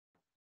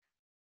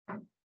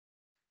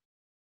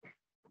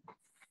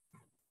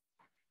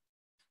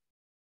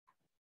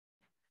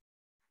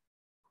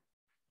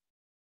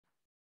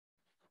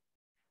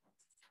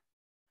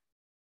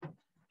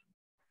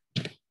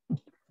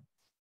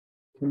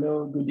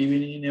Hello, good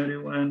evening,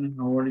 everyone.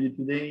 How are you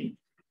today?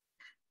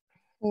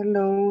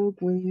 Hello,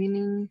 good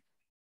evening.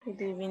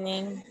 Good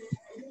evening.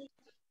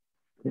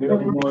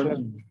 Hello,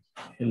 morning.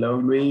 Hello,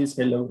 Luis.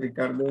 Hello,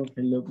 Ricardo.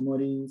 Hello,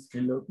 Maurice.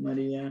 Hello,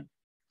 Maria.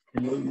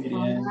 Hello,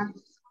 Miriam.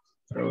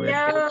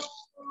 Roberto.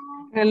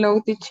 Hello,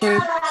 teacher.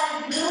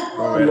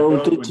 Roberto,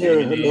 Hello,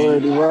 teacher.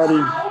 Hello, everybody.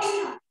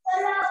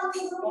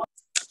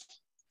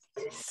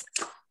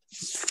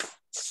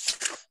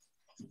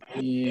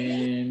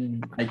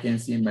 And I can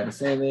see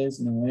Mercedes,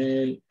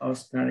 Noel,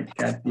 Oscar,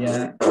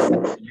 Katia,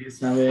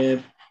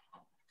 Elizabeth,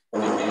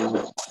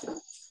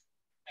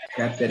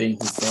 Catherine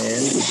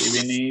Giselle.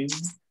 Good evening.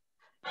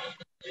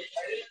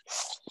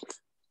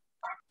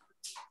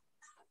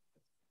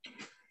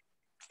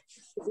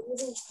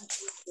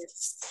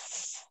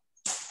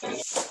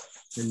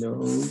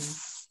 Hello.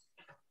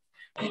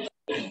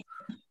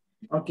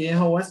 Okay,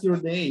 how was your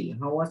day?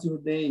 How was your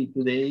day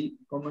today?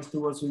 ¿Cómo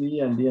estuvo su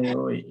día el día de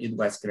hoy? It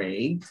was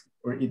great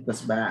or it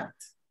was bad?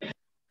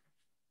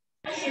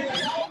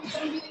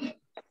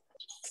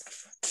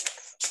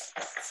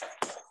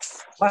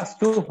 Was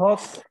too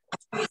hot.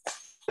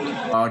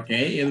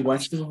 Okay, it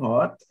was too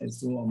hot.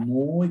 Estuvo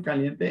muy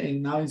caliente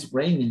and now it's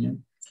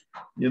raining.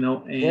 You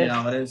know, Yes.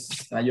 ahora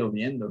está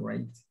lloviendo,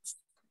 right?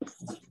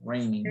 It's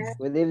raining.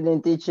 Good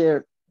evening,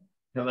 teacher.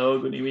 Hello,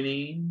 good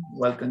evening.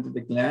 Welcome to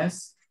the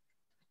class.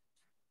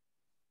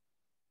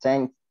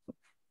 Thanks.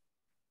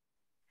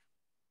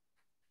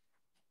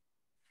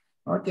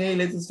 Okay,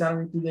 let's start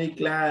with today's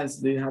class.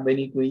 Do you have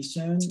any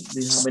question? Do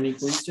you have any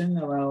question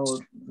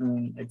about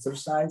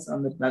exercise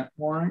on the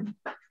platform?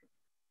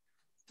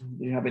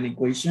 Do you have any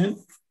question?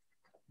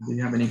 Do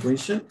you have any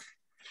question?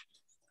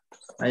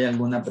 ¿Hay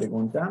alguna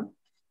pregunta?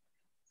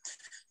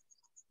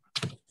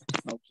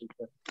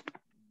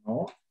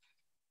 No.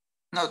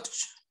 No,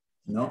 teacher.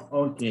 No,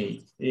 ok.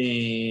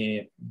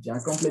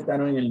 ¿Ya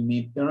completaron el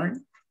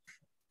midterm?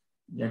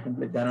 ¿Ya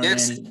completaron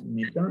el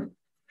midterm?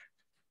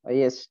 Oh,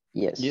 yes.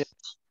 Yes.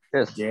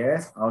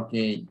 Yes, ok.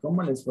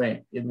 ¿Cómo les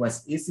fue? It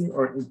was easy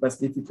or it was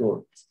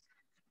difficult?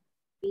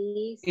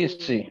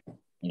 Easy.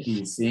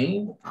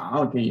 Easy.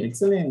 Ah, ok,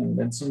 excellent.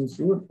 That sounds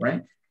good,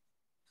 right?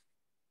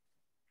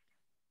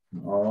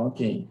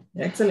 Ok,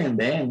 excellent,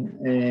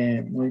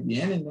 then. Muy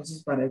bien,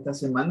 entonces para esta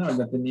semana,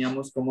 ¿verdad?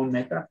 Teníamos como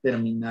meta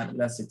terminar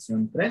la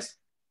sección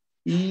 3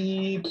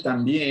 y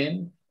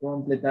también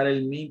completar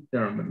el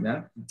midterm,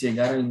 ¿verdad?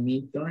 Llegar al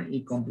midterm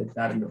y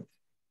completarlo.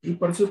 Y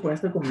por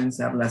supuesto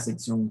comenzar la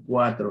sección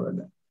 4,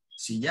 ¿verdad?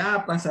 Si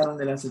ya pasaron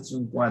de la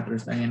sección 4,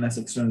 están en la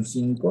sección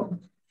 5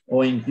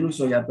 o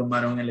incluso ya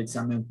tomaron el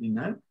examen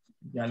final,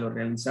 ya lo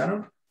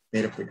realizaron,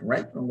 perfect,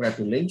 right?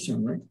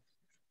 Congratulations, right?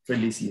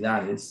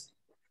 Felicidades.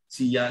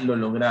 Si ya lo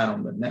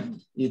lograron, ¿verdad?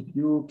 If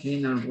you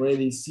can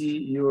already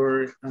see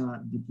your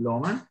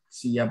diploma,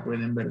 si ya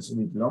pueden ver su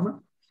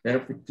diploma,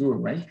 perfect too,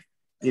 right?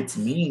 It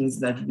means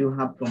that you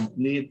have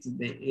completed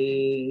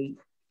the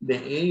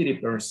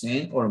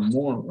 80% or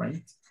more,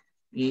 right?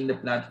 In the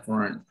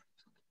platform.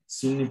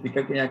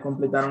 Significa que ya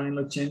completaron el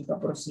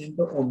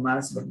 80% o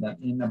más, ¿verdad?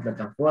 En la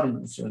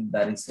plataforma. So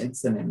that is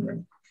excellent,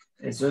 right?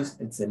 Eso es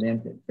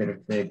excelente,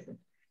 perfecto.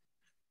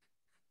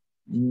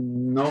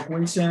 No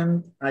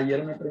question,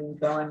 ayer me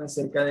preguntaban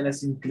acerca de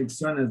las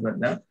inscripciones,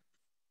 ¿verdad?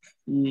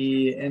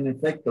 Y en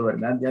efecto,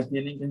 ¿verdad? Ya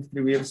tienen que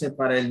inscribirse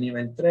para el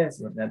nivel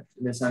 3, ¿verdad?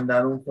 Les han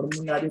dado un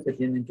formulario que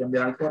tienen que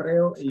enviar al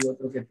correo y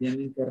otro que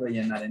tienen que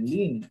rellenar en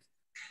línea.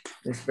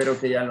 Espero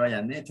que ya lo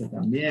hayan hecho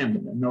también,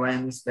 ¿verdad? No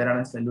vayan a esperar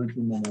hasta el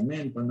último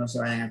momento, no se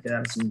vayan a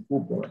quedar sin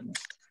cupo, ¿verdad?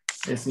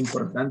 Es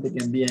importante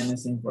que envíen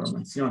esa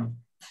información.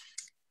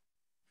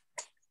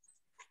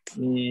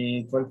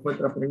 ¿Y cuál fue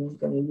otra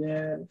pregunta de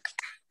ayer?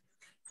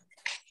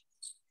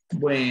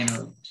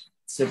 Bueno,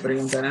 se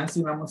preguntarán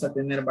si vamos a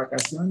tener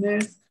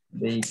vacaciones,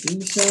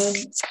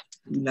 vacation,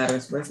 y la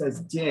respuesta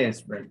es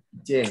yes, right?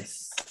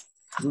 Yes.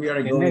 We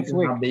are going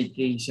to have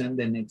vacation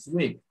the next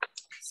week.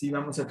 Sí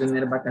vamos a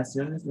tener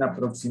vacaciones la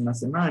próxima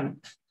semana.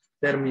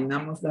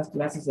 Terminamos las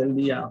clases el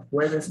día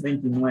jueves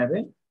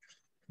 29.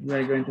 We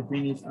are going to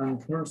finish on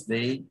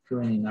Thursday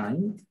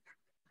 29.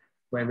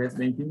 Jueves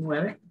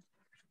 29.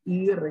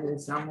 Y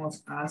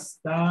regresamos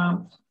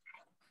hasta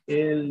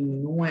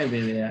el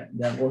 9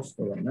 de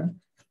agosto, ¿verdad?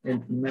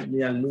 El primer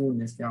día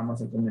lunes que vamos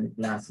a tener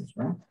clases,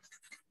 ¿verdad?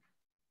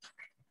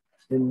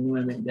 El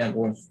 9 de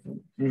agosto.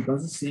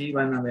 Entonces sí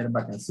van a haber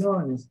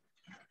vacaciones.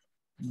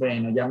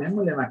 Bueno,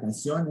 llamémosle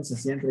vacaciones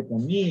así entre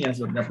comillas,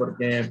 ¿verdad?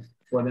 Porque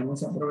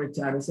podemos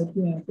aprovechar ese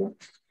tiempo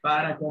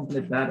para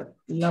completar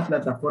la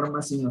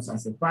plataforma si nos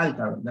hace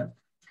falta, ¿verdad?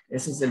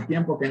 Ese es el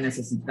tiempo que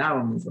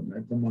necesitábamos,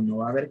 ¿verdad? Como no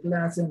va a haber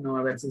clase, no va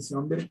a haber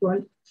sesión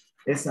virtual,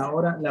 esa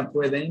hora la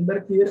puede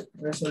invertir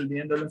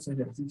resolviendo los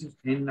ejercicios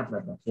en la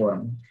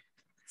plataforma,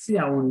 si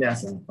aún le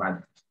hacen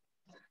falta.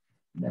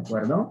 ¿De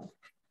acuerdo?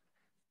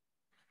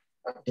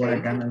 Okay. Por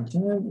acá en el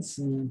chat,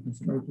 sí,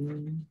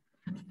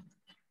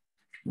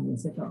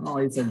 oh,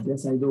 it says,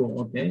 yes, I do.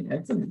 Okay,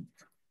 excellent.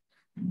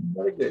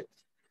 Very good.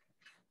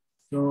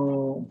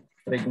 So,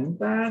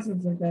 preguntas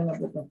acerca de la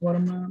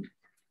plataforma.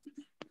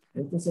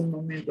 Este es el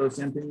momento,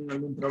 si han tenido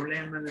algún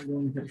problema en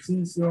algún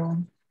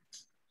ejercicio,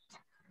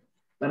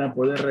 para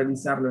poder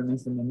revisarlo en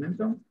este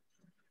momento.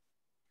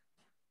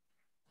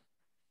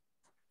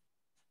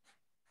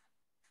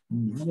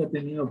 No he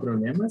tenido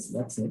problemas.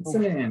 That's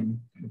excellent.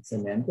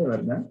 Excelente,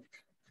 ¿verdad?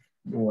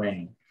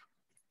 Bueno.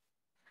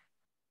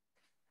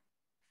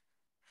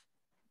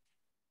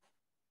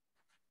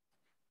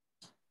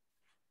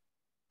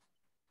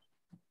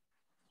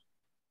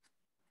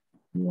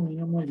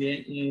 Bueno, muy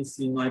bien. Y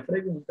si no hay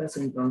preguntas,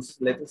 entonces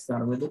let's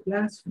start with the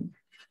class.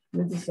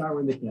 Let's start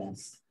with the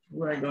class.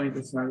 We're going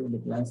to start with the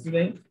class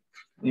today.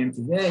 And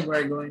today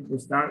we're going to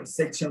start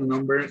section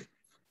number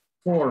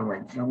 4.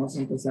 Right? Vamos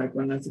a empezar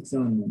con la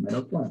sección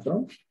número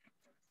 4.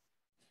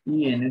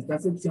 Y en esta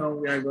sección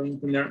we are going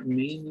to learn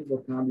many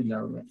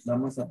vocabulary.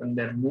 Vamos a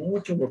aprender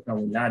mucho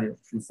vocabulario.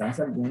 Quizás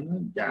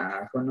algunos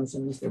ya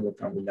conocen este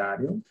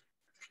vocabulario.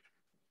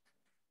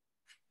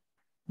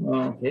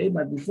 Okay,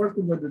 but before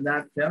we go to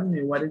that, tell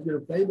me, what is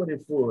your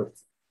favorite food?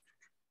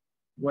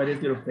 What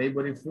is your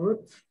favorite food?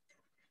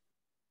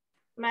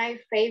 My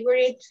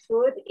favorite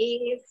food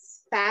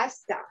is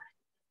pasta.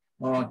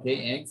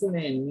 Okay,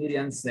 excellent.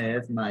 Miriam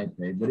says, my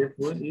favorite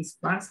food is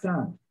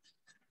pasta.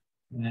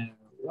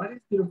 What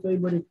is your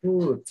favorite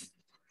food?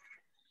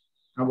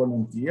 ¿A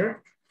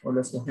volunteer o lo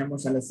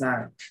escogemos al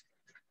azar?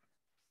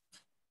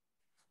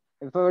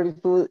 My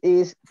favorite food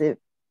is the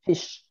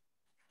fish.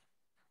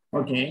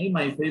 Okay,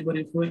 my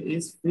favorite food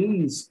is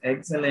fish.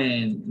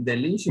 Excellent.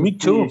 Delicious. Me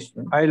too. Fish.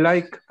 I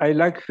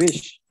like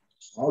fish.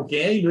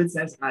 Okay, Luis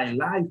says, I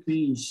like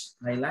fish.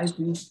 I like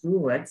fish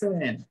too.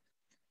 Excellent.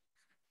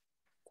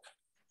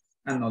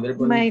 Another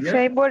My volunteer?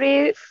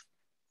 favorite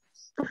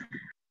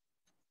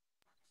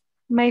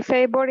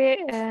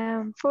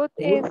food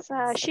is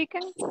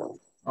chicken.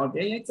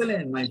 Okay,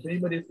 excellent. My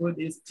favorite food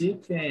is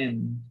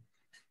chicken.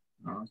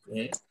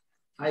 Okay.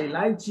 I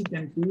like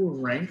chicken too,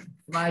 right?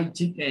 Fried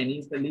chicken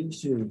is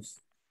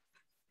delicious.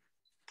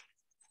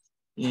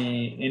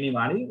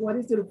 Anybody? What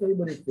is your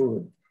favorite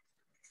food?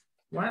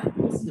 What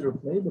is your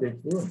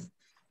favorite food?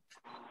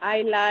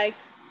 I like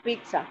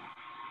pizza.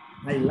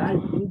 I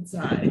like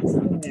pizza.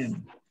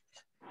 Excellent.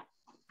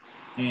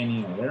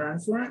 Any other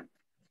answer?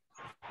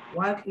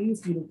 What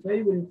is your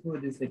favorite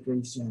food is the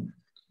question.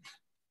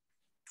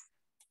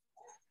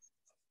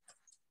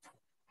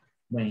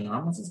 Bueno,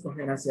 vamos a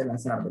escoger hacia el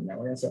azar, ¿verdad?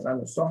 Voy a cerrar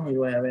los ojos y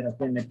voy a ver a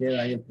quién me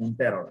queda ahí el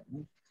puntero,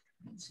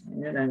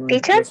 ¿verdad?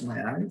 Teacher?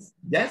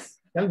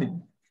 Yes, tell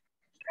me.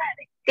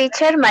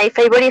 Teacher, my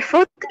favorite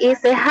food is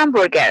the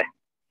hamburger.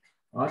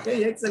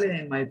 Okay,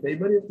 excellent. My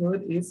favorite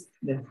food is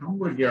the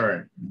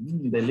hamburger.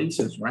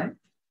 Delicious, right?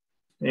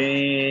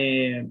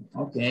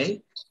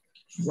 Okay.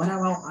 What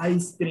about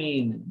ice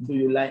cream? Do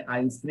you like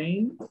ice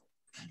cream?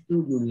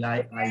 Do you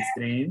like ice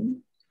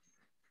cream?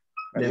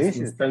 ¿Les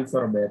gusta el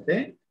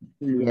sorbete?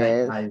 Do you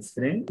like ice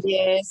cream?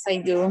 Yes, I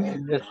do.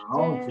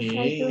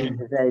 Okay.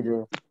 Yes, I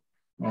do.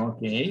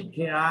 Okay.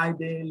 ¿Qué hay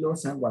de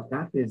los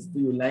aguacates? Do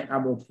you like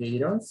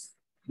avocados?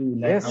 Do you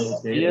like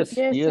avocados?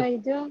 Yes, I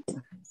do.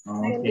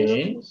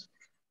 Okay.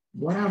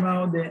 What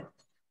about the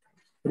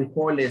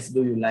frijoles?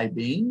 Do you like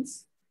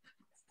beans?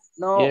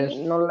 No,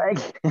 no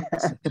like.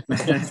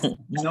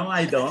 No,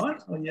 I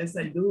don't. Oh, yes,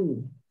 I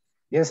do.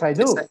 Yes, I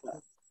do.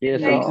 Yes,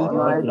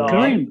 No, I don't.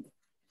 Cream.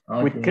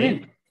 Okay. With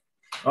cream.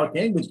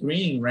 Okay, with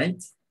cream,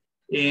 right?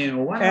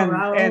 And what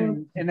about...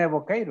 And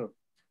avocado.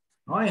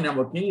 Oh, and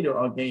avocado.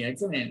 Okay,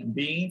 excellent.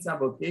 Beans,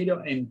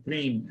 avocado, and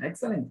cream.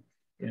 Excellent.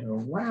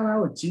 What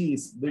about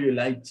cheese? Do you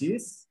like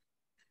cheese?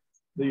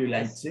 Do you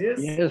like cheese?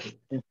 Yes.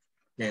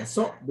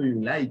 Queso, do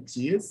you like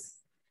cheese?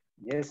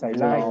 Yes, I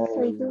like.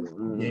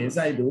 Yes,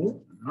 I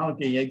do.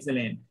 Okay,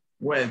 excellent.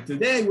 Well,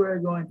 today we're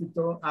going to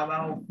talk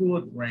about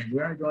food, right?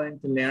 We are going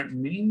to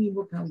learn many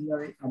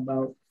vocabulary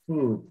about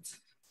food.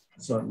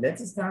 So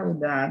let's start with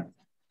that.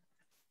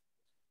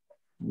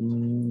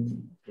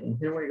 Okay,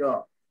 here we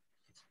go.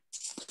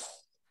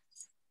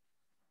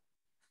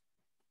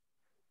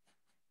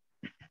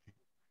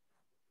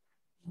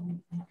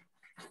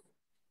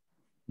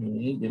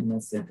 Okay, give me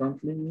a second,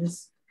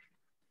 please.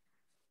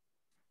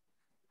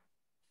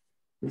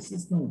 This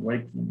is not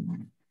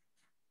working.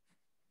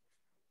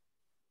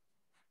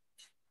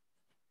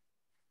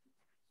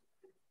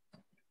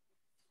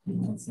 Give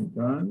me a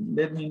second.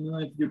 Let me know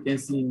if you can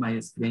see my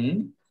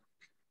screen.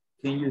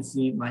 Can you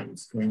see my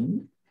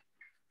screen?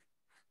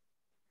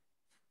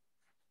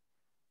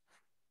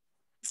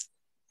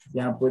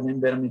 ¿Ya pueden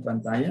ver mi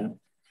pantalla?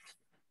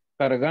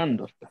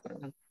 Cargando.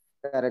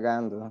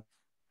 Cargando.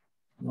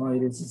 No,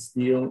 it is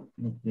still,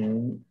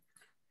 okay.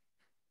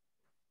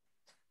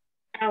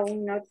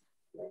 Aún no.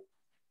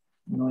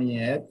 Not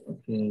yet,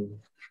 okay.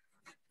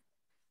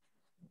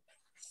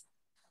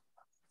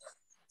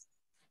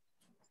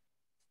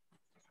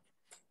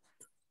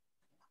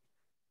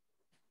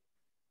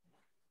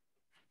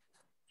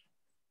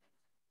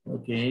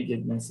 Okay,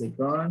 give me a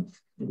second.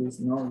 It is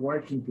not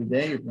working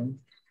today. Right?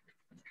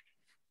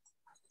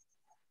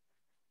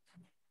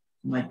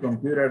 My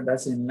computer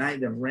doesn't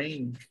like the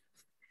rain.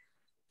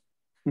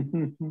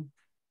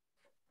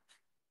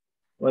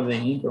 or the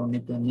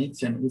internet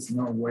connection is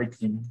not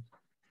working.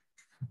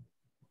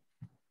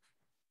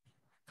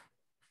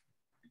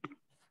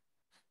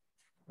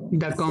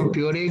 The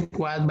computer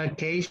was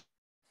vacation.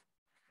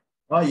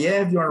 Oh,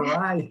 yes, you're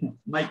right.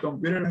 My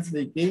computer has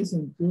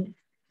vacation too.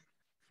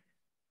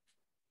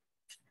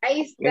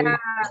 Ahí está.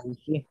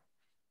 Sí,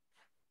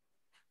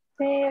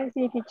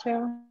 sí, teacher.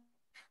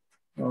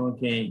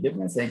 Okay, give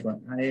me a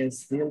second. I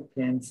still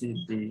can't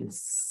see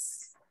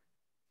this.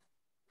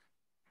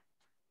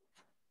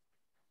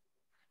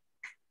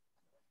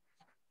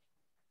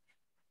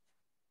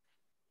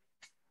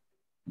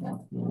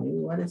 Okay,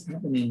 what is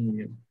happening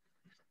here?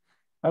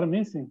 Are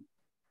missing.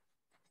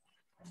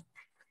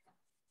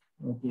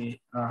 Okay,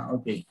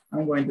 okay,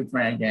 I'm going to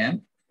try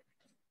again.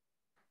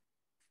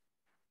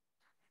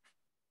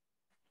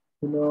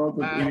 Hello,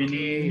 good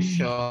evening.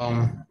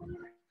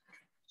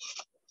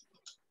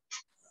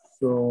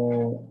 So,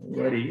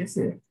 what is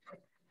it?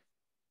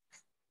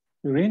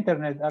 Your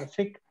internet are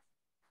sick.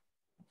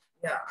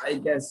 Yeah, I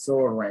guess so,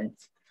 right?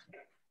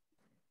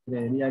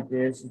 Creería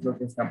que eso es lo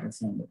que está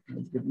pasando.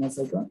 Let's give me a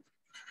second.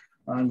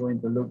 I'm going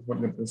to look for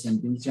the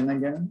presentation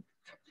again.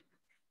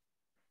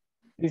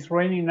 It's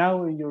raining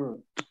now in your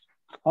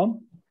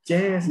home?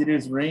 Yes, it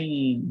is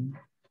raining.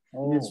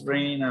 Oh. It's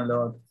raining a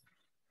lot.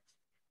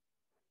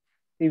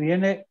 Y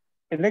viene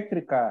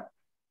eléctrica.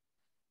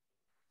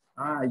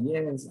 Ah,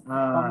 yes.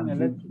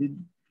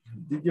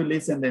 Did you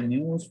listen to the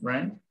news,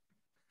 right?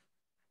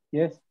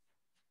 Yes.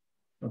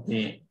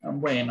 Okay.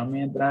 Bueno,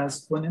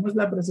 mientras ponemos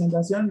la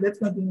presentación, let's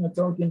continue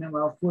talking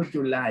about food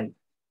you like.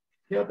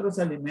 ¿Qué otros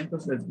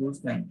alimentos les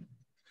gustan?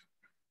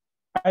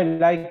 I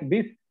like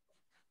beef.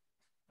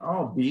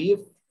 Oh, beef.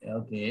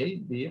 Okay,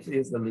 beef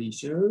is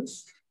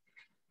delicious.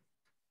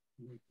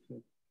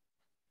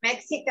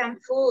 Mexican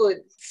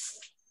food.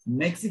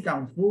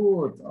 Mexican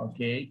food.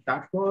 Okay,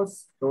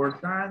 tacos,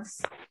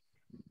 tortas,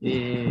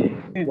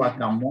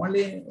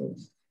 guacamole.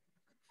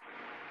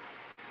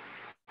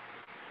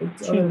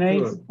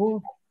 Chinese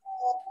food.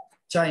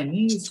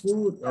 Chinese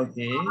food.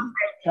 Okay.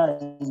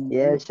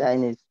 Yes,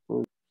 Chinese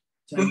food.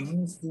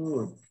 Chinese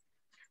food.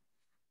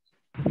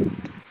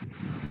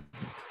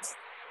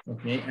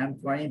 Okay, I'm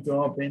trying to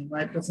open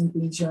my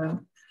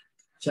presentation.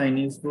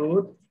 Chinese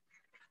food.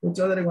 Which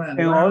other one?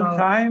 In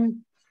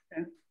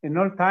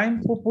all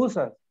time,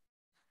 pupusas.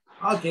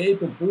 Okay,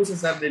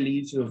 pupusas are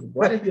delicious.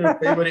 What is your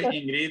favorite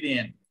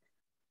ingredient?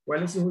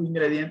 ¿Cuál es su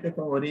ingrediente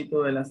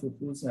favorito de las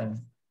pupusas?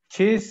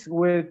 Cheese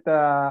with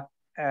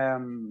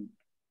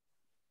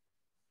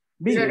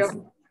beef.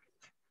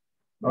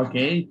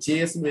 Okay,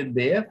 cheese with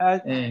beef.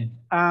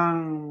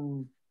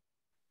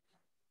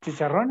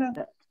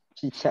 Chicharrón.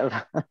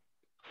 Chicharrón.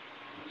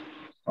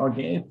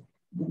 Okay,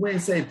 we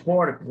say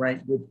pork,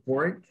 right? With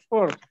pork.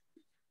 Pork.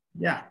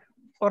 Yeah.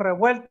 O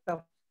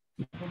revuelta.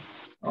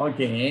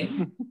 Okay.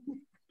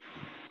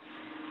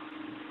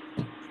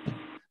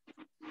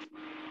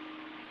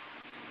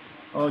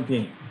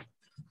 Okay.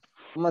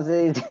 ¿Cómo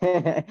se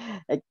dice?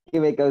 Es que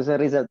me causó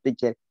risa,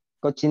 teacher.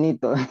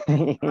 Cochinito.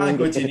 Ah,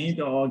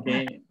 cochinito,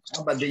 okay.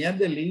 Oh, but they are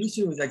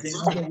delicious. ¿A quién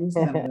no le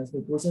gustan las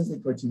pupusas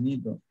de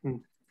cochinito?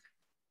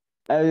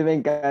 A mí me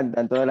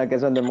encantan todas las que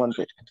son de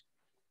monte.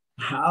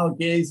 Ah,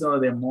 okay, so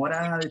de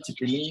mora, de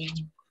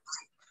chipilín.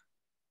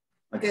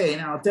 Okay,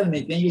 now tell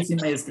me, can you see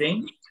my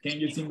screen? Can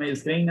you see my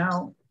screen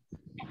now?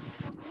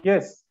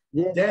 Yes.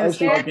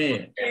 Yes,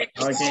 okay.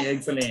 Okay,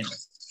 excellent.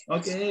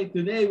 Okay,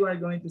 today we are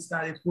going to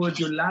study food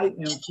you like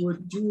and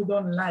food you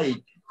don't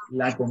like.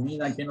 La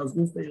comida que nos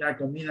gusta y la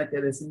comida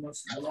que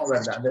decimos, no,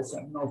 ¿verdad? Eso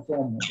no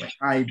como,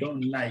 I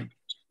don't like.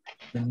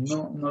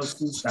 No nos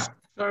gusta.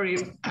 Sorry,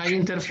 hay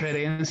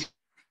interferencia.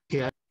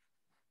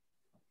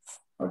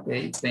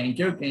 Okay, thank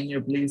you. Can you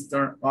please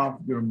turn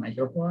off your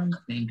microphone?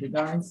 Thank you,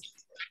 guys.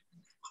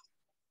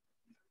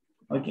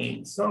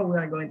 Okay, so we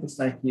are going to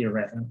start here,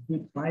 right? A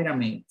food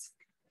pyramid.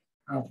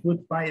 A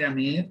food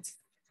pyramid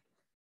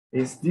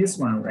is this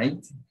one, right?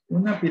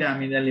 Una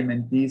pirámide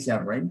alimenticia,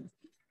 right?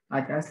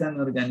 Acá están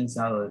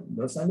organizados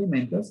los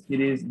alimentos. It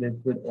is the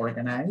food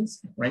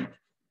organized, right?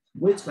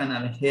 Which one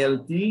are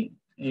healthy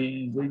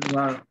and which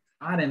one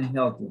aren't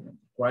healthy?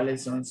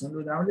 ¿Cuáles son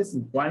saludables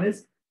y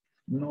cuáles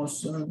no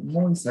son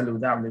muy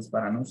saludables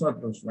para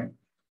nosotros, right?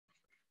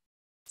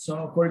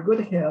 So for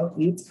good health,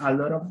 eat a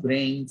lot of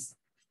grains,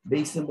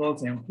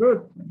 vegetables, and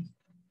fruit.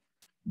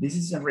 This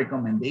is a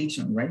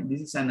recommendation, right?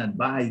 This is an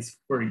advice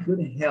for good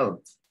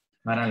health.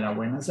 Para la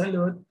buena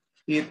salud,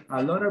 eat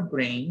a lot of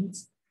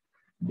grains,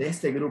 de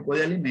este grupo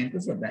de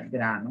alimentos, ¿verdad?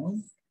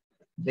 Granos,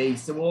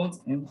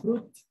 vegetables, and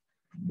fruit,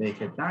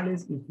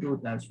 vegetales y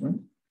frutas, right?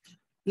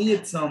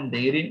 Eat some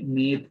dairy,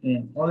 meat,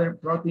 and other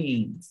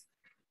proteins.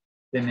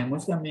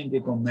 Tenemos también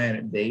que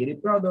comer dairy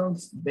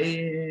products,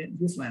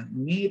 this one,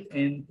 meat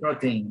and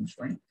proteins,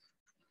 right?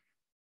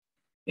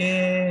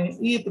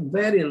 Eat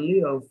very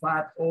little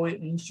fat, oil,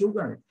 and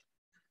sugar.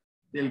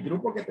 Del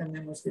grupo que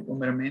tenemos que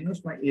comer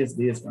menos is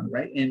this one,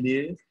 right? And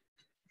it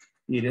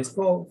is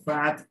called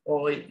fat,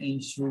 oil,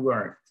 and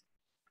sugar.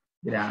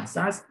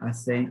 Grasas,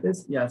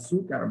 aceites y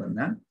azúcar,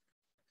 ¿verdad?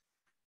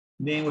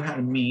 Then we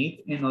have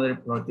meat and other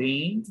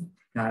proteins,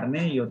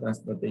 carne y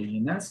otras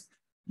proteínas.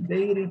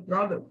 Dairy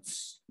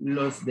products.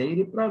 Los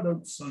dairy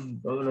products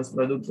son todos los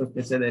productos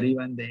que se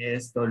derivan de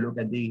esto. Look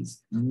at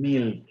this.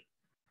 Milk.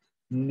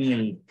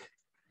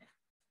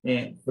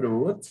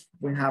 Fruit.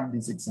 We have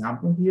this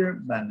example here.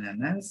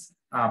 Bananas,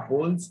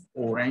 apples,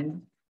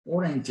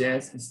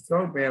 oranges,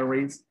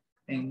 strawberries,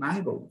 and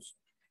mangoes.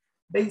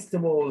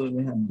 Vegetables,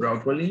 we have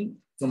broccoli,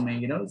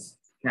 tomatoes,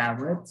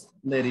 carrots,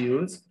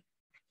 lettuce,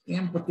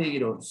 and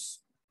potatoes.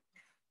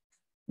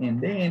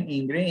 And then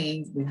in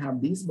grains, we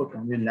have this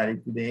vocabulary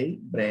today: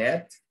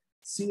 bread,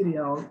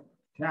 cereal,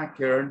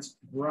 crackers,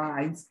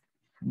 rice,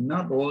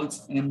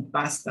 noodles, and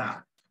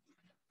pasta.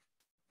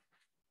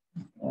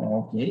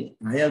 Ok,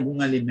 ¿hay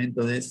algún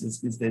alimento de estos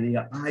que usted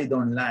diga, I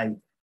don't like?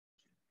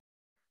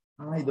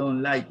 I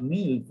don't like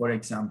milk, for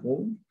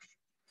example.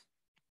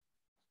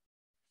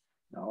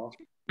 No.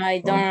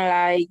 I don't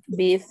like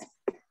beef.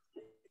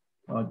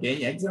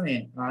 Okay,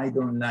 excellent. I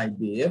don't like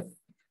beef.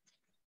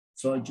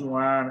 So you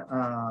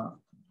are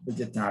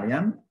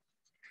vegetarian.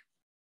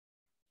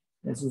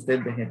 ¿Es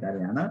usted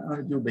vegetariana?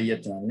 Are you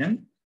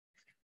vegetarian?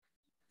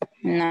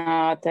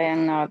 No, I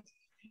am not.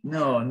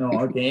 No,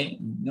 okay.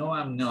 No,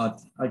 I'm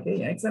not.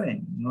 Okay,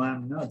 excellent. No,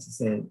 I'm not, she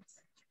said.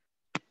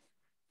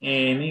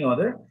 Any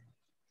other?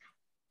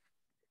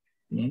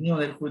 Any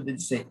other food that you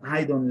say,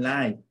 I don't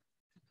like?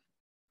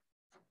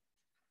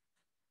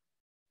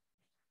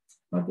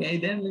 Okay,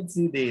 then let's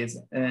see this.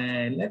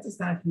 Let's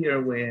start here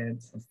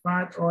with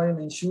fat, oil,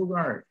 and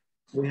sugar.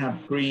 We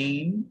have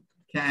cream,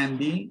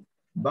 candy,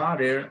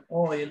 butter,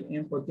 oil,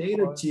 and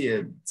potato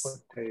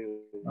chips.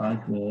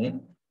 Okay.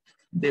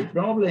 The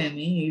problem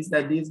is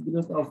that this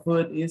group of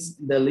food is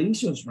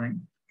delicious, right?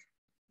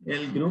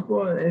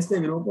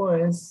 Este grupo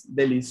es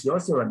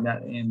delicioso,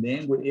 ¿verdad? And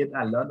then we eat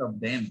a lot of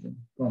them.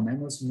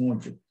 Comemos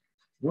mucho.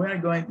 We are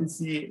going to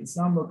see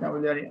some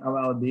vocabulary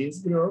about this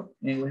group,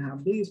 and we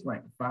have this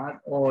one: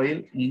 fat,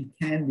 oil, and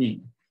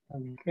candy.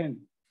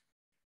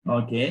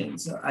 Okay,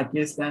 so aquí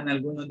están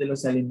algunos de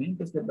los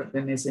alimentos que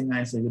pertenecen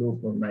a ese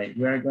grupo, right?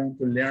 We are going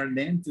to learn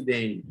them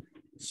today.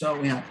 So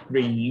we have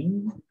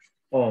cream,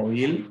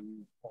 oil,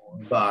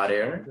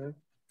 butter,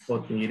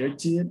 potato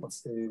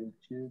chips,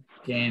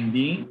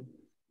 candy,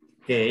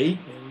 cake,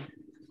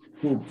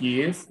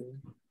 cookies,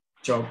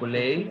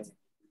 chocolate,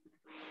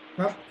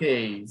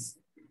 cupcakes,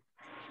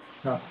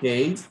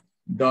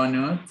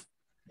 donut,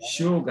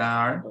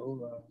 sugar,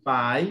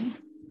 pie,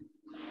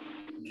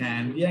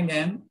 candy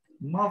again,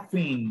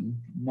 muffin,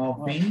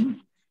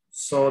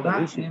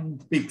 soda,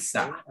 and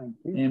pizza,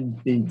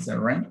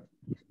 right?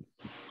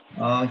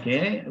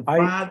 Okay,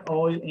 fat,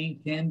 oil,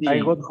 and candy. I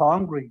got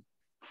hungry.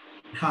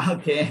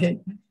 Okay.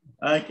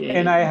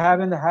 And I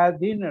haven't had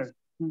dinner.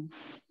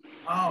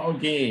 Oh,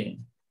 okay.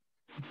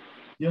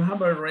 You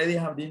have already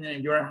have dinner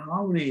and you're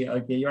hungry.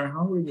 Okay, you're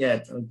hungry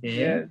yet. Okay.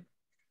 Yes.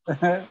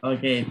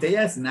 Okay, take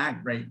a snack,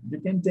 right? You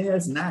can take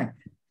a snack.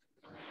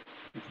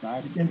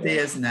 You can take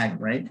a snack,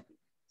 right?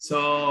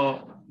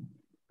 So,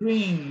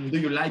 cream. Do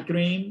you like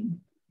cream?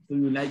 Do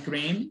you like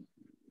cream?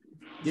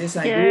 Yes,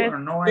 I do, or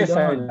no, I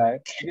don't.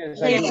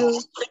 Yes, I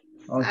do.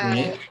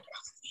 Okay.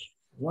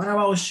 What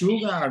about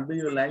sugar? Do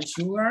you like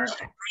sugar?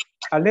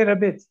 A little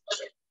bit.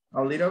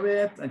 A little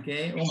bit,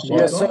 okay.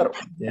 Yes, sir.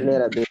 A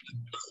little bit.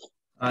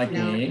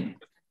 Okay.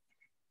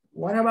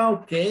 What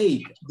about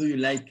cake? Do you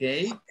like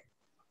cake?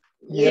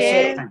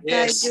 Yes,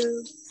 Yes. I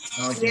do.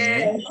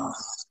 Okay.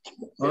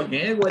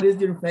 Okay, what is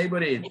your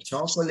favorite?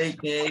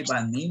 Chocolate cake,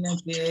 vanilla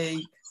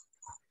cake,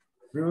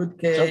 fruit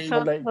cake?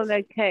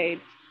 Chocolate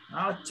cake.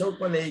 Oh,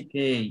 chocolate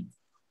cake.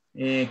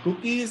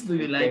 Cookies, do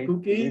you like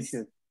cookies?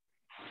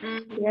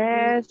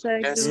 Yes, I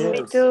Yes. do.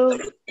 Me too.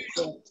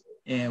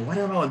 What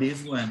about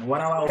this one?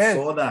 What about Yes.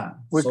 soda?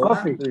 With Soda?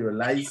 coffee. Do you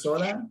like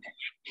soda?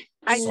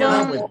 I Soda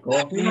don't. with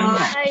coffee?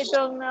 I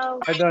don't know.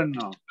 I don't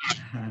know.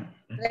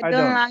 I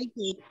don't like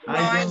it.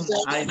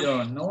 I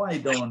don't. No, I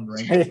don't,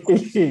 right?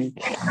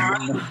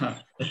 No.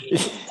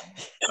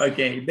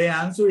 Okay, the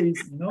answer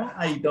is no,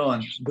 I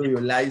don't. Do you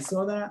like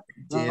soda?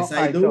 Yes,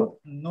 I do. don't.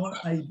 No,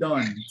 I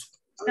don't.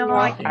 No,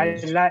 Okay.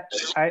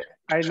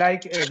 I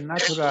like a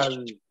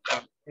natural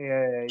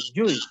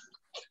juice.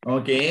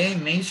 Okay,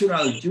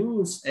 natural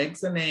juice.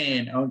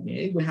 Excellent.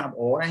 Okay, we have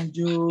orange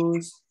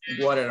juice,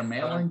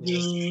 watermelon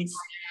juice.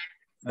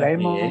 Okay.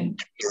 Lemon.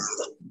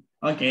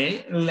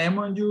 Okay,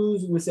 lemon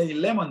juice, we say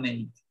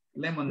lemonade.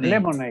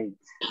 Lemonade.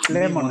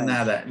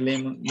 Limonada.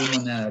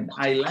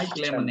 I like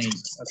lemonade.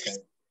 Okay.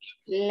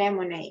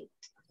 Lemonade.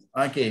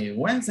 Okay,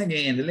 once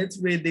again, let's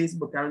read this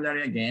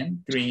vocabulary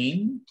again.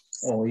 Cream,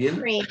 oil,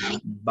 Cream.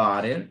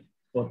 butter,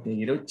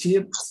 potato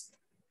chips,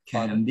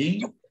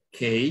 candy,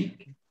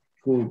 cake,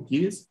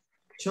 cookies,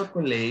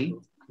 chocolate,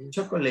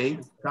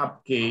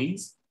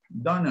 cupcakes,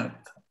 donut,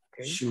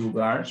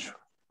 sugar,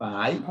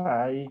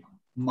 pie,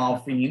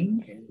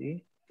 muffin,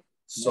 Candy.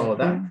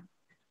 soda,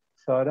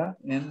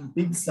 and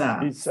pizza.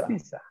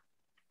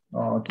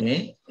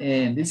 Okay,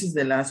 and this is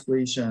the last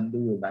question. Do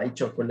you like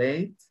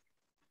chocolate?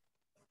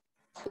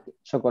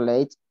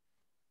 Chocolate.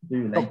 Do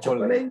you like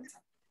chocolate?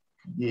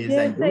 Yes,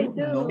 I do.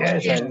 No,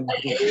 Yes, I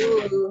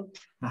Ooh.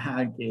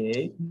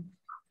 Okay.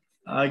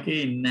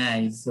 Okay,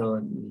 nice.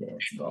 So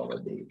let's go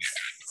with this.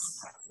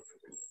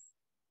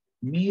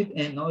 Meat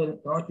and other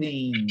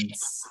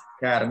proteins.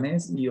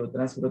 Carnes y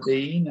otras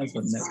proteínas.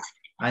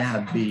 I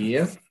have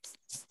beef.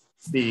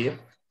 Beef.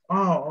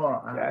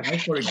 I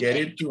forget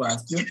it to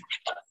ask you.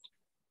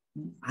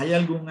 ¿Hay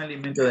algún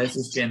alimento de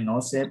esos que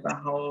no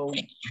sepa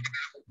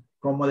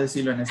cómo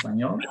decirlo en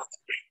español?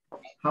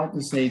 How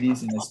to say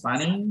this in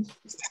Spanish?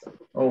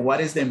 Or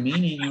what is the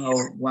meaning of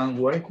one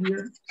word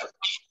here?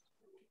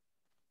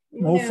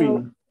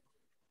 Muffin.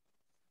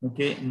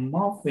 Okay,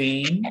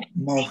 muffin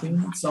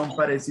son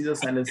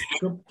parecidos a los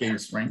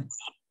cupcakes, right?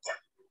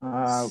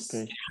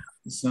 Okay.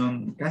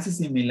 Son casi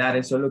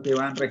similares, solo que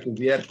van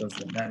recubiertos,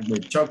 ¿verdad?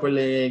 With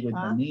chocolate, with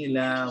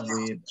vanilla,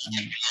 with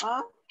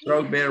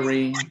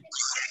strawberry.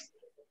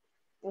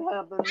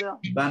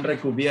 Van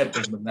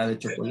recubiertos, ¿verdad? De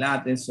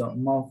chocolate, so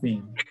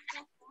muffin.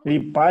 Y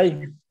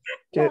pie.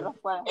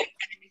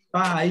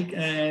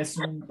 Pie es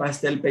un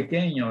pastel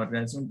pequeño,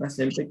 es un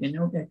pastel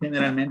pequeño que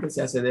generalmente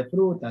se hace de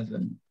frutas,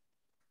 ¿verdad?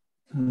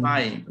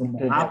 Pie, como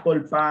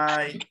apple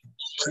pie,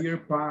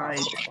 pear pie,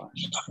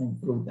 con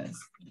frutas.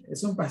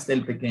 Es un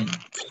pastel pequeño.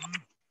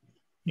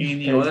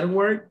 Any other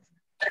word?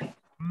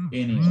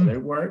 Any other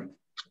word?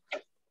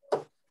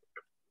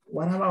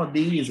 What about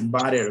this?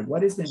 Butter.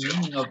 What is the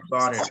meaning of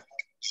butter?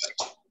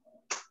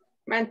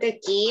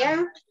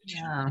 Mantequilla.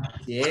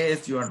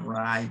 Yes, you are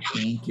right.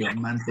 Thank you.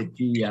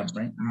 Mantequilla,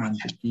 right?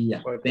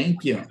 Mantequilla.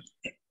 Thank you.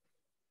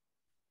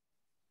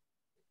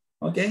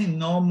 Okay,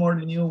 no more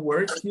new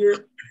words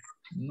here.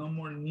 No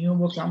more new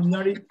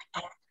vocabulary.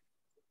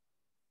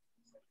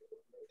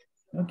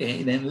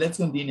 Okay, then let's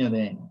continue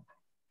then.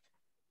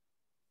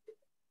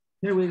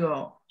 Here we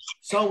go.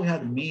 So we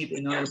have meat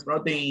and other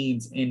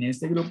proteins. En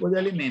este grupo de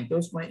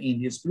alimentos,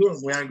 in this group,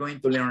 we are going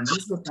to learn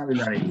this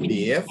vocabulary.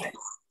 Beef,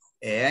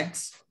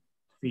 eggs,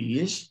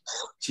 fish,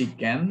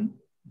 chicken,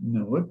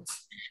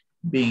 nuts,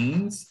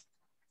 beans,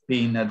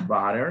 peanut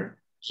butter,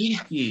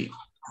 turkey,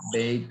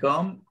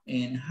 bacon,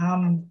 and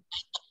ham.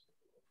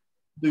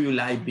 Do you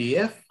like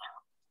beef?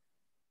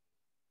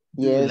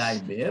 Do you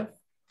like beef?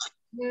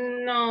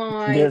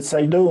 No. Yes,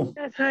 I do.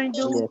 Yes, I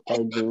do. Yes,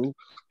 I do.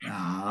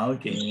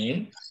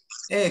 Okay.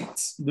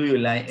 Eggs. Do you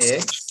like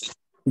eggs?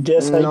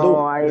 Yes, I do.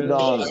 No, I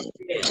don't.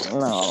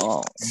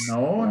 No.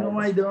 No,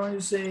 I don't.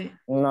 You say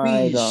No, fish.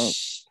 I don't.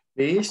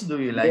 Fish.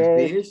 Do you like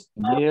Yes. fish?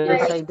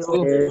 Yes, I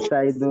do. Yes,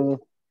 I do.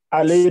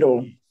 A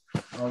little.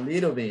 A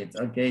little bit.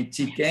 Okay.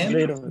 Chicken.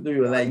 Little. Do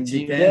you like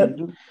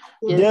chicken?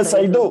 Yes,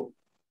 I do.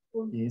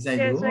 Yes, I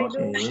Yes, do. I do.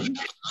 Okay.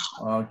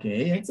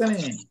 Okay,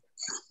 excellent.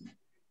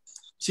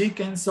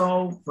 Chicken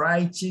soup,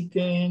 fried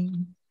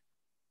chicken.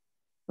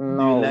 Do you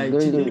No, like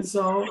chicken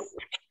soup?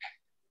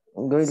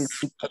 grilled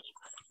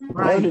chicken.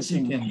 Fried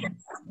chicken.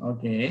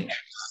 Okay.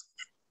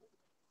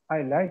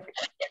 I like.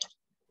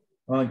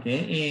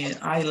 Okay. And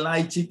I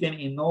like chicken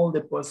in all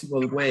the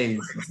possible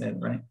ways, he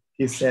said, right?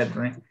 He said,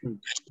 right?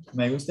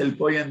 Me gusta el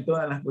pollo en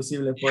todas las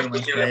posibles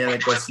formas que haya de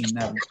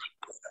cocinar.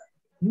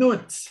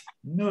 Nuts.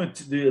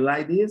 Nuts. Do you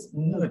like this?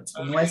 Nuts.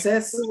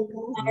 Nueces.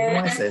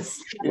 Nueces.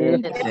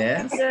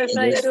 Yes. Yes,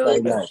 I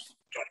do.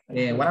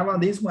 And what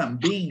about this one?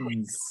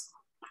 Beans.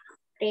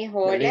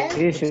 Frijoles.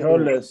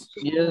 Frijoles.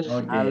 Yes.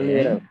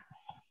 Okay.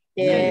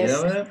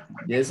 Yes.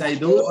 Yes, I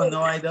do or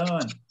no, I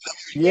don't.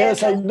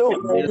 Yes, I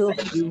do.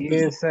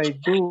 Yes, I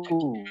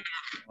do.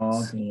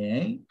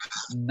 Okay.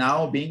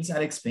 Now beans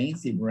are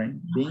expensive, right?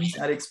 Beans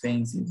are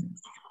expensive.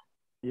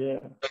 Yeah.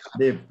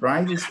 The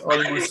price is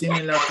almost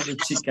similar to the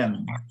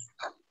chicken.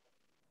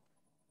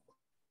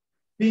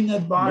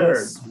 Peanut butter.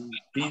 Yes.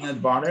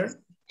 Peanut butter.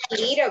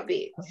 Little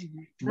bit.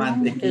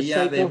 Mantequilla Yes,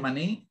 I de do.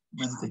 maní.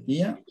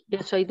 Mantequilla.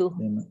 Yes, I do.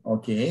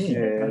 Okay.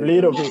 A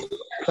little bit.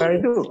 I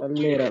do. A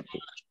little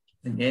bit.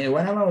 Okay.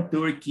 What about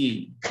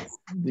turkey?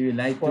 Do you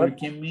like What?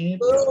 turkey meat?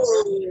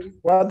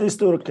 What is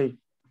Turkey?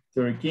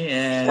 Turkey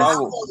is,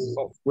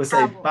 we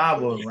say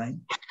pavo, right?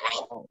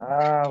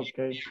 Ah,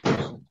 okay.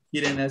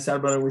 Here in El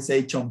Salvador, we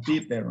say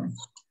chompipe, right?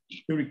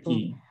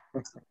 Turkey.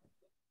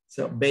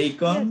 So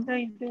bacon. Yes,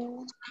 I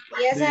do.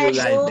 Yes, Do I you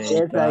like do.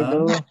 Yes,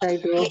 I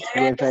do.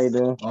 Yes, I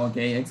do.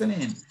 Okay,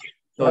 excellent.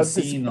 What is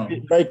Tocino.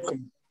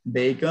 bacon?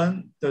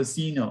 Bacon,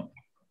 tocino.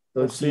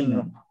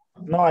 Tocino.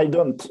 No, I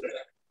don't.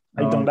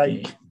 I don't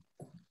Okay. like.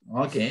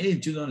 Okay,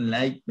 you don't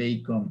like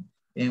bacon.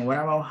 And what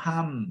about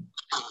ham?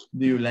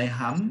 Do you like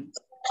ham?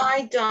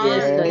 I don't.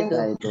 Yes,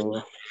 I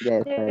do.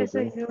 Yes, I Yes,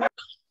 I do.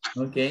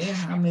 do. Okay,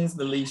 ham is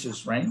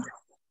delicious, right?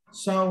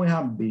 So we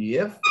have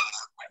beef,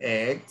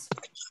 eggs,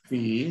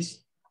 fish,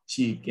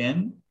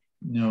 chicken,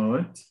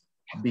 nut,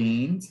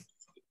 beans,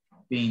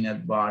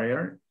 peanut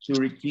butter,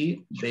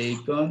 turkey,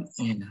 bacon,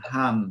 and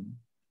ham.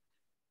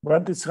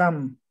 What is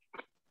ham?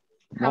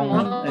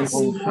 Ham is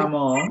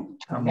jamon,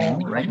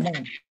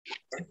 right?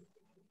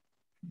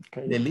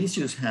 Okay.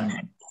 Delicious ham.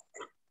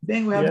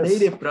 Then we have Yes.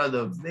 dairy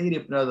products. Dairy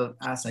products,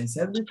 as I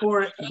said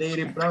before,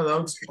 dairy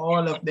products,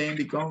 all of them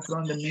they come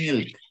from the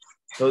milk.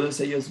 Todos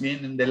ellos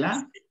vienen de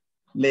la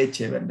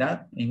leche,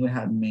 ¿verdad? And we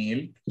have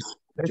milk,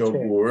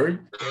 yogurt,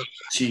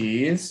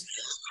 cheese,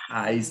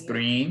 ice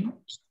cream,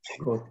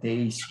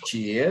 cottage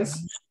cheese,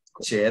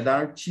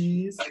 cheddar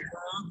cheese,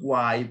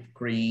 white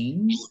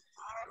cream,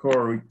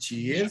 curd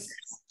cheese,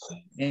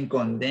 and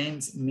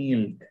condensed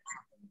milk.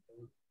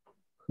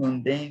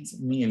 Condensed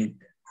milk.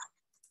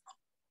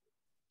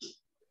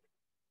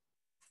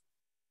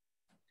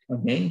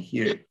 Okay,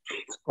 here.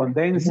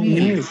 Condensed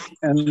milk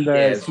and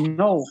Yes.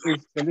 snow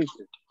is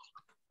delicious.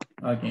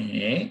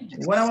 Okay.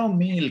 What about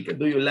milk?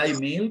 Do you like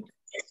milk?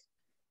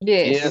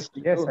 Yes.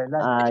 Yes, I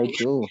like. I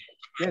do.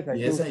 Yes, I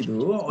Yes, do. I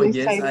do. Oh, Yes,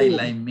 yes, I I do.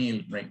 like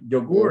milk. Right.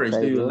 Yogurt. Yes,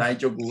 I Do you do.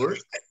 like yogurt?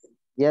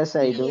 Yes,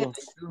 I do.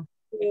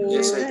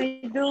 Yes,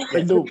 I do.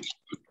 I do.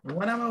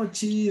 What about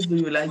cheese? Do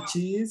you like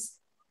cheese?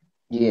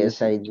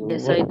 Yes, I do.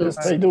 Yes, I do. Yes,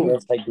 I do.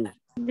 Yes, I do.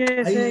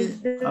 Yes, I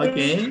do.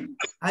 Okay.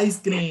 Ice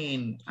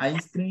cream.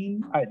 Ice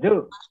cream. I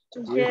do.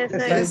 Yes,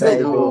 Yes, I I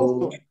do.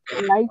 do.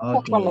 Like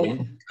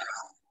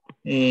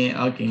Okay.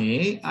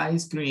 Okay.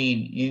 Ice cream.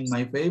 In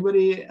my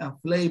favorite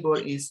flavor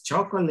is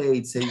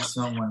chocolate, says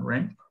someone,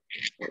 right?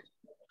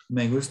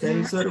 Me gusta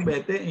el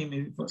sorbete y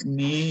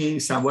mi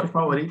sabor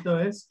favorito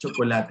es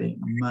chocolate.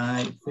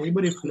 My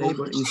favorite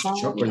flavor is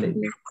chocolate.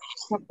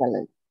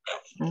 Chocolate.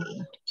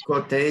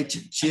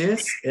 Cottage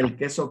cheese, el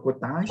queso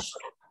cottage.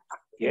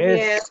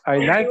 Yes, I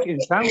like in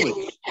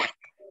sandwich.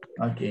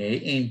 Okay,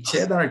 and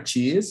cheddar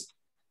cheese.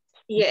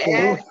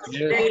 Yes.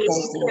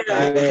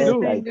 I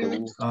do. I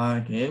do.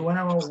 Okay, what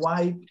about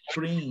white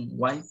cream?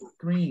 White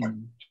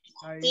cream.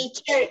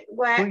 Teacher,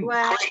 what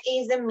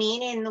is the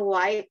meaning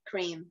white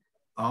cream?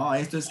 Oh,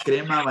 esto es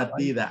crema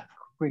batida.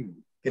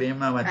 Cream.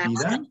 Crema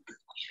batida.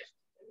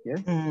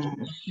 Yes.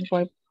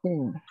 White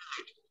cream.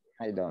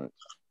 I don't.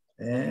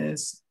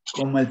 Es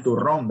como el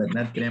turrón,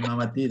 ¿verdad? Crema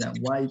batida.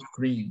 White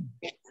cream.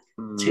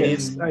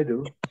 Yes, I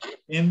do.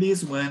 In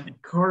this one,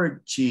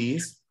 curd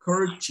cheese.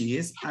 Curd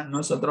cheese. A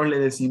nosotros le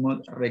decimos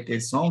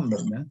requesón,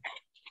 ¿verdad?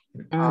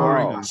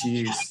 Curd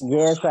cheese.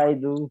 Yes, I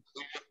do.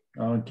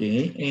 Ok,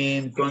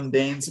 and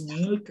condensed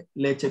milk,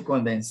 leche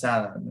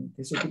condensada, ¿no?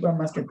 Que se ocupa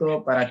más que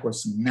todo para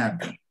cocinar.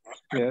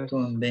 Yes.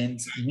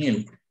 Condensed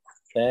milk.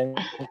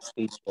 Thanks,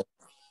 teacher.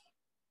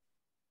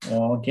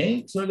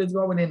 Okay, so let's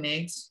go with the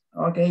next.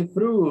 Okay,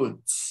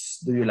 fruits.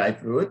 Do you like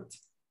fruit?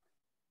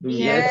 Do you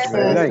Yes, like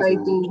fruit? I like. I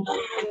do.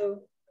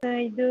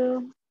 I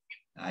do.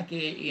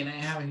 Okay, and I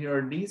have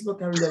here this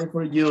vocabulary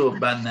for you.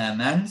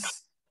 Bananas,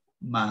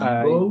 I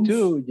mangoes,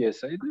 do.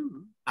 Yes, I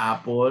do.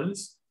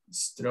 apples,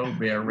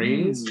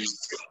 strawberries,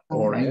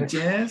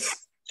 oranges,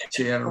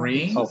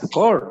 cherry, Of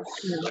course.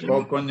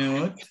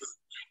 coconut,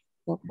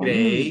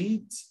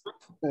 grapes,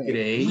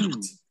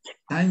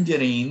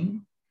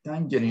 tangerine,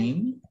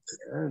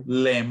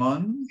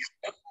 lemon,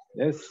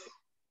 Yes.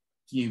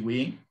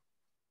 kiwi,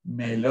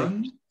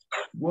 melon,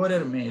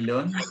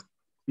 watermelon,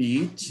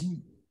 peach,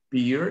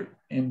 pear,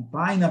 and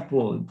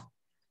pineapple.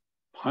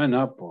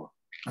 Pineapple.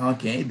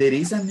 Okay, there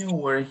is a new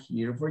word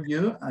here for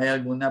you. ¿Hay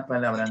alguna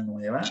palabra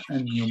nueva? A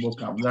new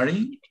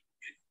vocabulary?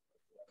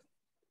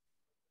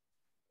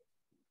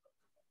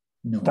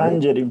 No.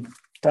 Tangerine.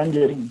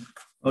 Tangerine.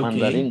 Okay,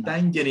 Mandarina.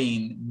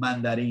 tangerine,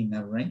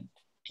 mandarina, right?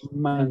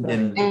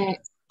 Mandarin.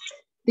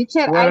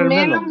 Teacher, Watermelon.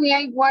 hay melon y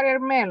hay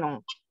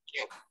watermelon.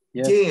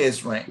 Yes.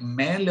 Yes, right.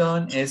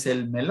 Melon es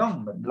el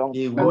melón, ¿verdad?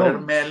 Y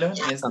watermelon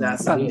es la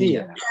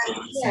sandía.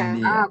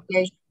 Sandía.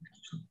 Okay.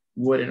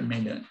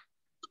 Watermelon.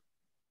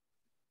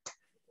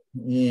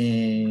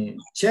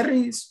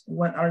 Cherries,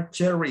 what are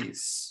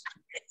cherries?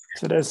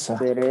 Cereza.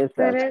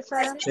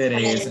 Cereza.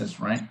 Cerezas,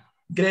 right?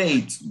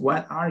 Grapes,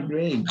 what are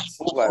grapes?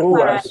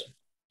 Uvas.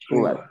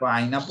 Uvas.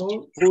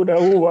 Pineapple, Pura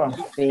uva.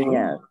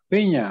 Piña.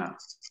 Piña.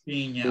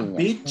 piña,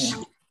 peach,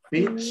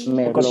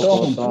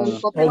 Melocotón.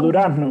 O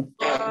durazno.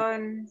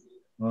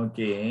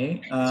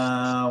 Okay.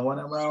 What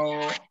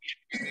about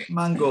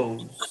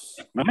mangoes?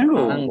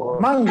 Mango.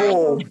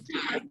 Mango.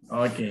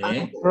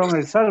 Okay. From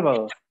El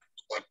Salvador.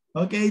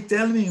 Okay,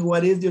 tell me,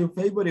 what is your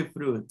favorite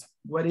fruit?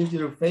 What is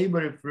your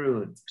favorite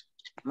fruit?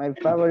 My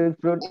favorite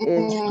fruit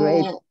is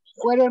grape.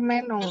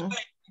 Watermelon.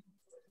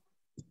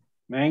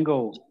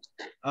 Mango.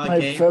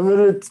 Okay.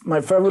 My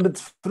favorite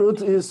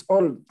fruit is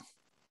all.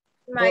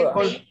 My All-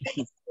 favorite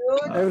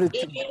fruit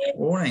everything. is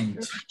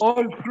Orange.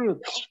 All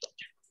fruit.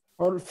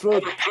 All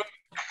fruit.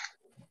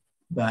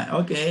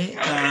 Okay.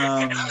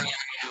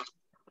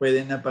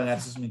 Pueden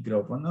apagar sus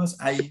micrófonos.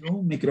 Hay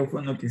un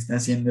micrófono que está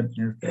haciendo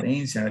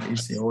interferencia y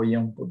se oye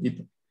un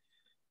poquito.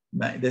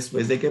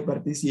 Después de que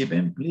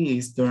participen,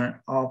 please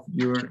turn off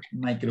your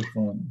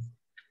microphone.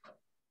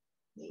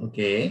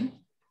 Okay.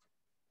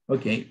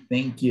 Okay,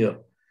 thank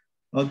you.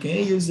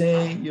 Okay, you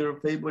say your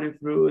favorite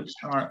fruits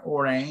are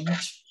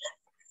orange.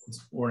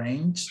 It's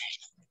orange.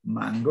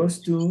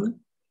 Mangoes too.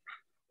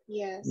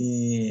 yes.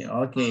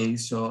 Okay,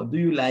 so do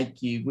you like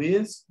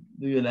kiwis?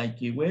 Do you like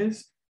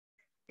kiwis?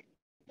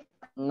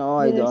 No,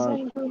 I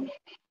don't.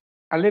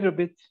 A little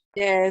bit.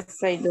 Yes,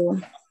 I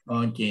do.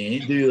 Okay,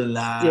 do you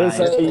like Yes,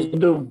 I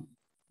do.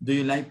 Do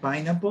you like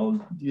pineapple?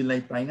 Do you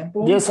like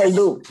pineapple? Yes, I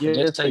do.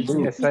 Yes, I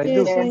do. Yes, I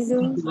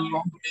do.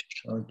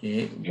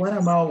 Okay. What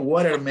about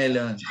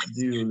watermelon?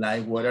 Do you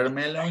like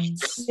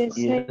watermelons? Yes,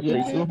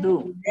 I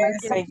do.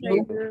 Yes, I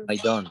do. I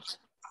don't.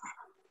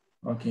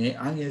 Okay.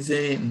 I can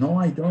say, no,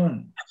 I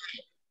don't.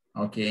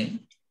 Okay.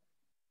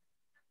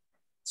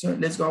 So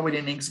let's go with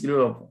the next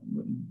group.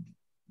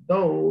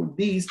 Though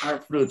these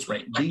are fruits,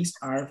 right? These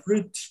are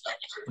fruits.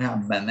 We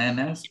have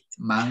bananas,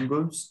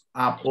 mangoes,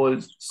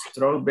 apples,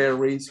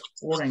 strawberries,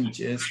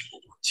 oranges,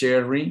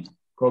 cherry,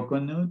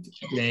 coconut,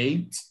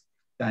 grapes,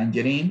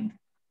 tangerine,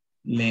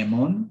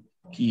 lemon,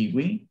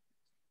 kiwi,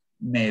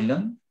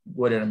 melon,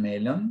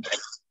 watermelon,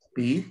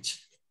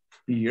 peach,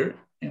 pear,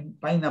 and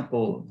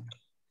pineapple.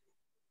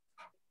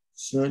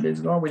 So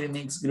let's go with the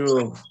next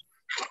group.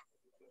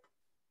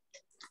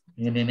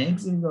 And the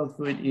next group of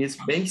food is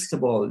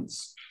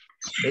vegetables.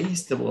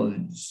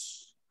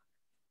 Vegetables.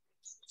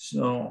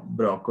 So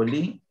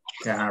broccoli,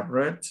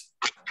 carrot,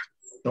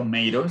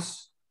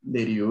 tomatoes,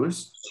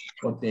 lettuce,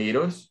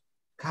 potatoes,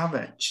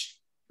 cabbage,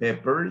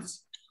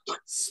 peppers,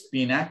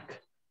 spinach,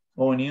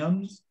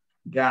 onions,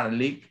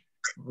 garlic,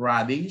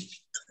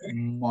 radish,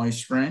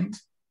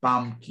 mushrooms,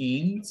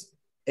 pumpkins,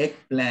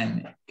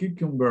 eggplant,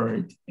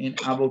 cucumber, and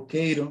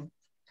avocado.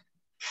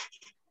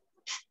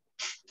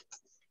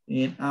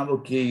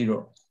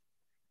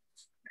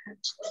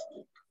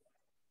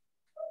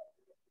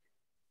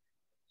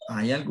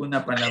 ¿Hay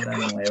alguna palabra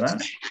nueva?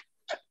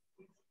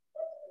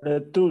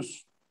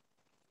 Lettuce.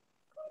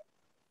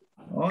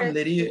 Oh,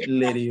 lettuce,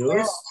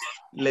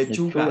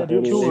 lechuga.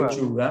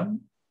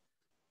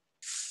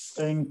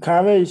 En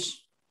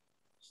cabbage.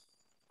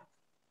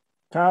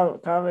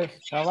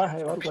 Cabbage o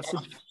algo así.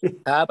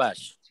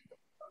 Cabbage.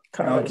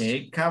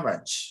 Ok,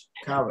 cabbage.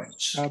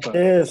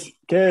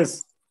 ¿Qué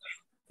es?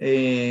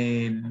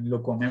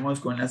 Lo comemos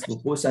con las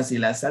pupusas y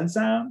la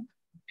salsa.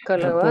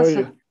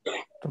 Calabaza.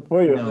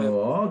 Repollo.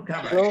 No,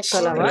 cabbage. No,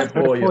 calabaza.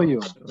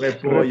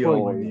 Repollo.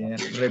 Muy bien,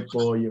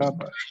 repollo.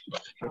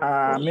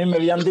 A mí me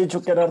habían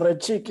dicho que era red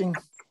chicken.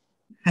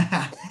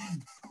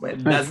 Well,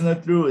 that's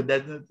not true.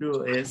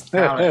 Es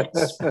cabbage.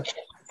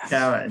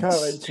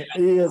 Cabbage.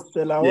 Y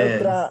la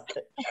otra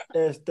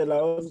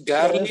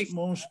Garlic. es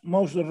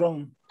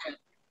mushroom.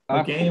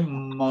 Ok,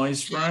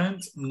 mushroom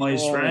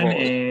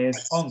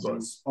es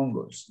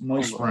hongos.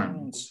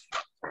 Mushrooms.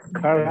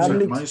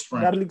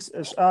 Garlic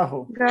es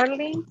ajo.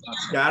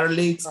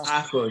 Garlic,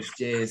 ajos,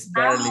 yes.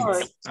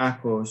 Garlic,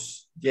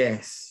 ajos,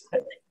 yes.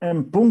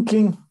 And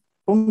pumpkins.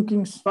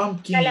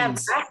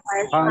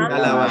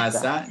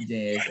 Calabaza,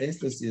 yes.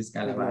 Esto sí es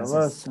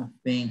calabaza.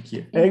 Thank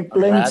you.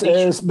 Eggplant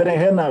es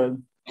berenjena.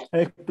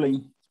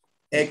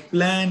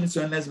 Eggplant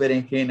son las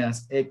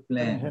berenjenas.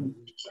 Eggplant.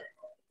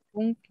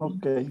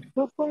 Okay.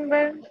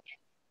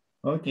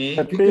 Okay.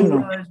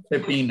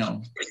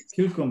 Pepino.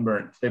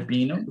 Cucumber,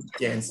 pepino,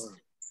 yes.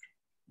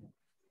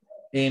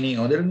 Any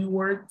other new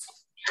words?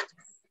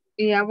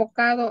 Y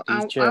avocado.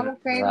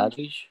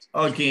 Radish.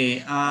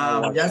 Okay,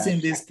 just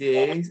in this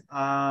case,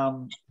 I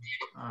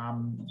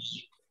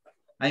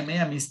made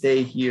a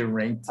mistake here,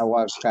 right?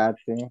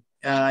 Aguacate.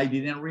 I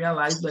didn't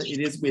realize, but it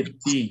is with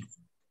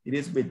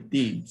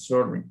T.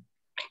 Sorry.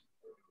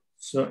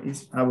 So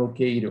it's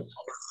avocado.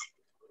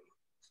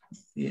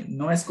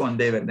 No es con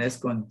D, ¿verdad? Es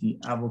con T,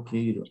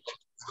 avocado.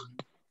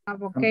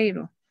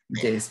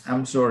 Yes,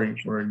 I'm sorry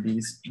for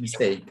this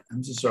mistake.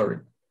 I'm so sorry,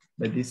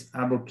 but this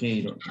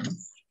avocado.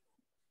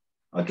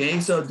 Okay,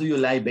 so do you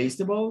like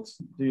vegetables?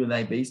 ¿Les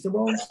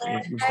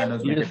gustan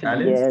los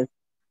vegetales?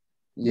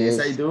 Yes,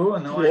 I do.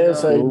 No,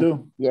 Yes, I I don't.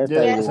 do. Yes,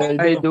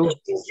 I do.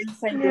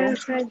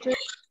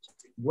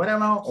 What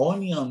about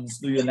onions?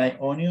 Do you like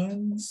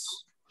onions?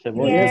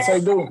 Yes, I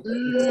do.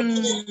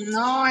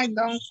 No, I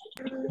don't.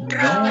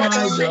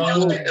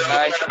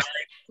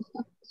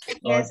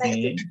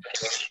 Okay.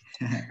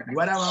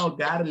 What about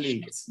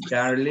garlics?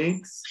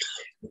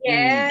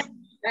 Yes,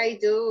 I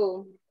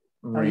do.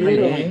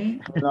 Really?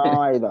 No,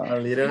 I don't. A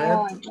little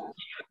bit?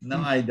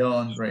 No, I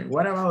don't. Right.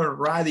 What about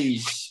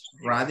radish?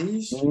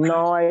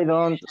 No, I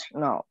don't.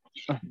 No.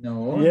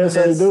 No. Yes,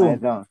 I do. I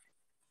don't.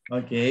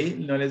 Okay.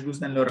 ¿No les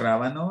gustan los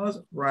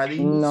rábanos?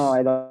 Radish? No,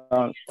 I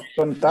don't.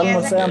 Con tal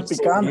no sean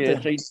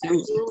picantes.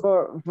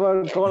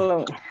 For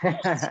colon.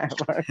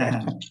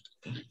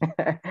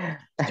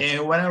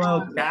 And what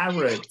about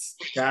carrots?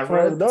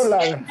 For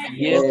 $1.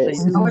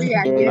 Yes,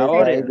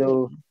 I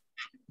do.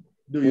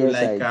 Do you Yes,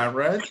 like I do.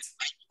 carrots?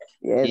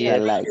 Yes, I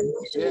like.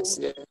 Yes.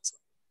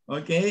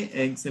 Okay,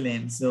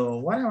 excellent. So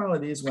what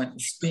about this one?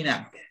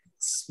 Spinach.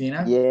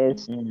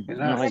 Yes.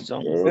 No, I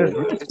don't.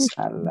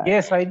 I like.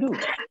 Yes, I do.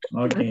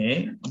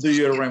 Okay. Do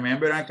you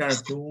remember a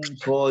cartoon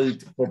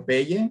called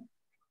Popeye?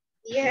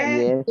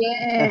 Yes.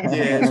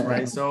 Yes,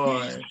 right.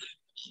 So,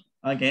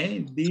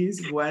 okay,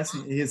 this was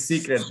his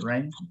secret,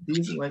 right?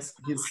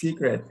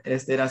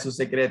 Este era su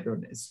secreto,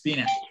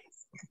 spinach.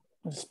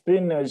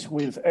 Spinach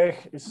with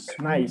egg is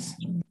nice.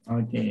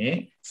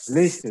 Okay.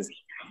 Delicious.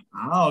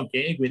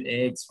 Okay, with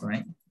eggs,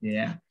 right?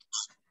 Yeah.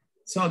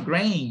 So,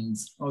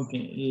 grains.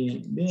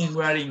 Okay, then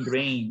we are in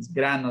grains,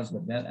 granos,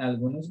 ¿verdad?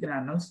 Algunos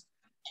granos.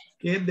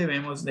 ¿Qué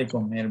debemos de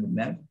comer,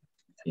 verdad?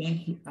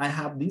 And I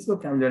have this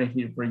vocabulary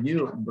here for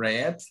you.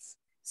 Bread,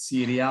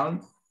 cereal,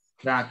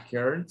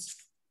 crackers,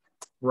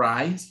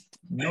 rice,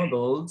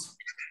 noodles,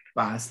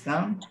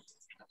 pasta,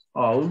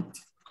 oat,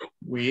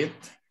 wheat,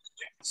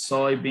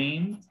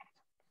 soybean,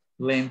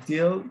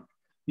 lentil,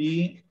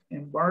 pea,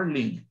 and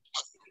barley.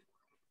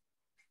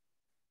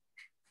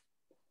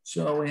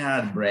 So we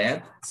had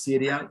bread,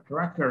 cereal,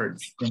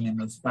 crackers.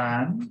 Tenemos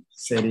pan,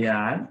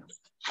 cereal.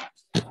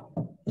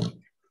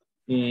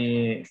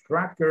 Y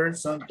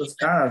crackers son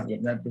tostadas,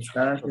 ¿verdad?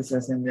 Tostadas que se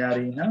hacen de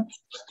harina.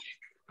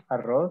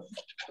 Arroz.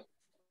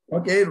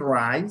 Okay,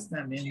 rice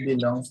también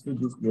belongs to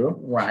this group.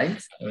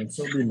 Rice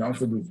also belongs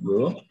to this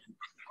group.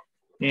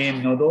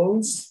 And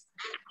noodles.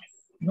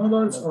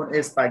 Noodles or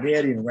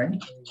spaghetti, right?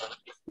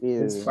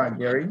 Yeah.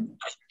 Spaghetti.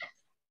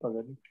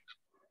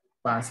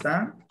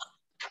 Pasta.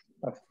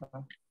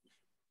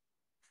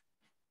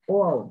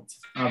 Oat.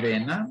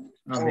 Avena.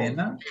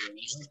 Avena.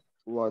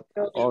 What?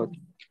 Oat.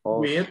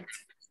 Wheat.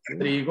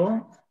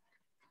 Trigo.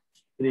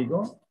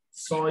 Trigo.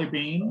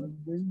 Soybean.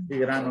 Y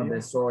grano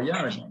de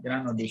soya. ¿Verdad?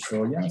 Grano de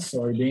soya.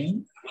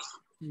 Soybean.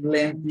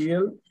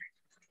 Lentil.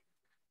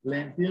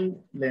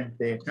 Lentil.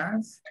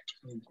 Lentejas.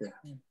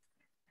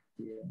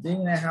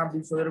 Then I have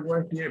this other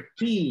word here.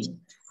 Pea.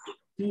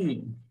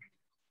 Pea.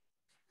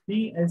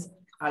 Pea es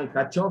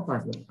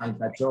alcachofas. ¿Verdad?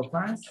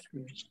 Alcachofas.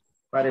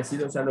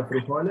 Parecidos a los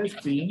frijoles.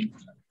 Pea.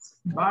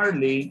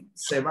 Barley.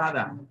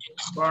 Cebada.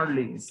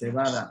 Barley.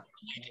 Cebada.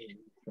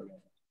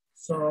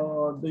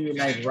 So, do you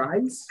like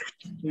rice?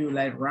 Do you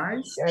like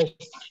rice?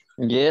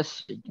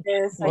 Yes.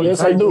 Yes, Oh,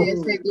 yes, I do.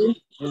 Yes, I do.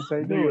 Yes,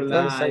 I Do you do.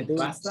 like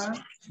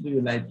pasta? Do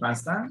you like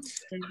pasta?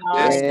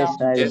 Yes,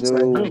 I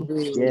do.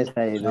 Yes,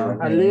 I do.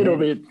 A little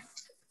bit.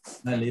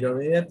 A little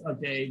bit.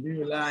 Okay. Do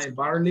you like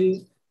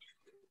barley?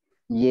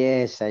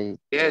 Yes, I.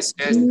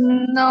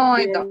 No,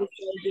 I don't.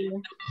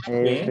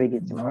 Ricky,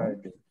 No.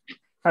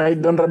 I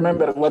don't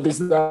remember what is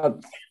that.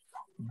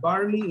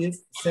 Barley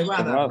is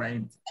cebada,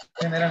 right?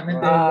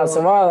 Generalmente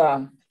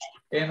Cebada.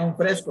 en un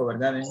fresco,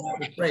 ¿verdad? En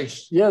un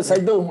fresh. Yes, I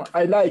do.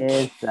 I like.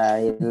 Yes,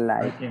 I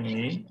like.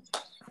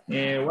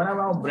 Okay. What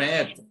about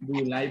bread? Do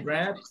you like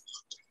bread?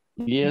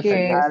 Yes,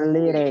 Yes.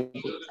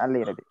 A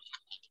little bit.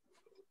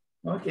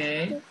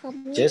 Okay.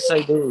 yes,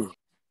 I do.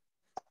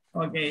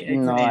 Okay,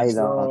 No, excellent. I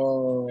don't.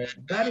 So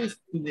that is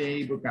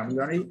today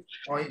vocabulary.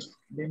 Hoy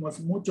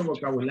vimos mucho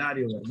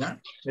vocabulario, ¿verdad?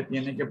 Que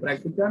tienen que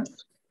practicar.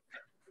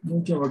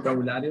 Mucho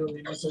vocabulario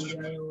vimos el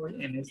día de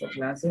hoy en esta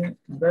clase.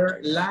 Verb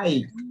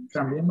like.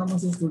 También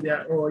vamos a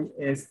estudiar hoy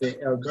el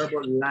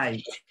verbo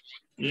like.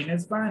 In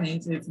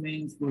Spanish, it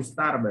means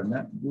gustar,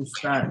 ¿verdad?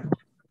 Gustar.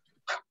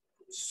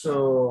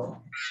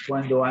 So,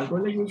 cuando algo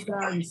le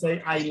gusta, you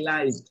say, I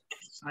like.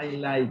 I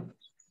like.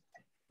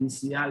 Y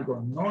si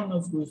algo no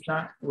nos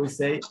gusta, we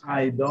say,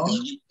 I don't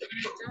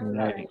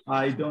like.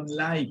 I don't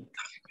like.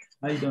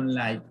 I don't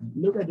like.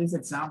 Look at this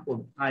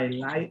example. I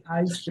like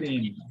ice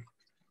cream.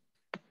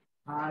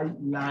 I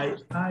like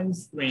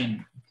ice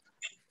cream.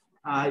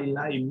 I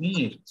like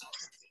meat.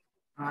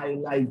 I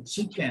like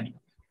chicken.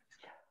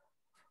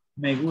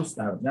 Me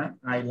gusta, ¿verdad?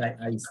 I like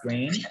ice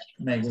cream.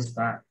 Me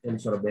gusta el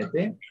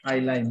sorbete. I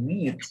like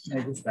meat.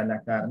 Me gusta la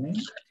carne.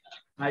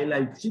 I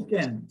like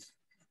chicken.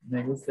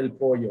 Me gusta el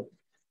pollo.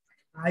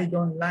 I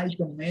don't like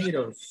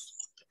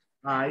tomatoes.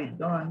 I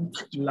don't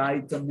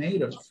like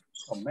tomatoes.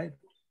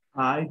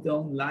 I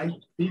don't like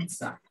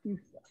pizza.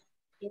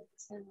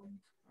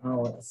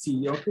 Ahora,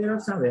 si yo quiero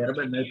saber,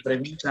 ¿verdad?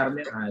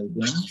 Preguntarle a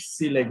alguien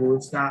si le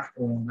gusta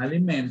un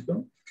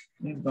alimento,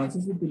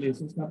 entonces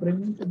utilizo esta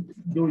pregunta.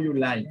 Do you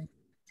like?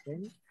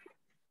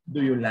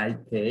 Do you like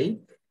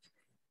cake?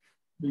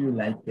 Do you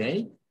like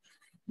cake?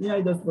 Y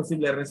hay dos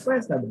posibles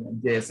respuestas, ¿verdad?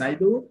 Yes, I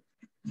do.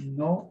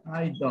 No,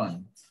 I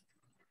don't.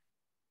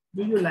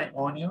 Do you like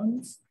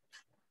onions?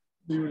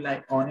 Do you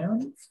like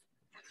onions?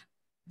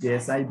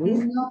 Yes, I do.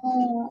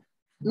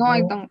 No,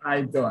 I don't.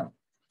 I don't.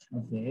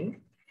 Okay.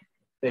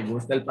 ¿Te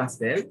gusta el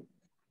pastel?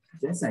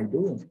 Yes, I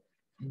do.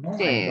 No, I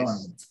Yes.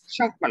 don't.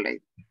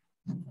 Chocolate.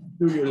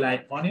 Do you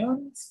like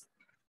onions?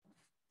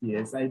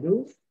 Yes, I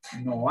do.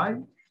 No,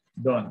 I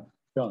don't.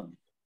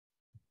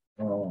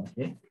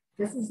 Okay.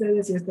 ¿Qué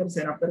sucede si es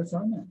tercera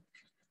persona?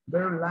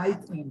 Verb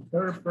like in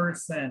third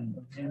person,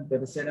 en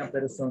tercera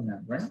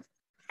persona, right?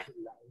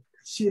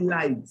 She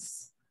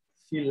likes.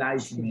 She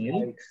likes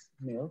milk.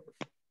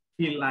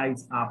 He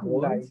likes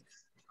apples.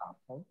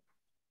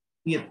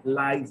 It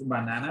likes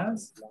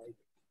bananas.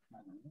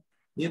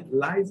 It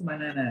likes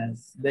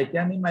bananas. ¿De qué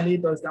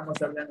animalito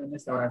estamos hablando en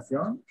esta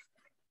oración?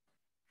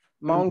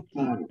 Monkey.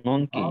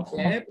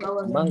 Okay,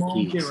 probably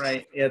monkey,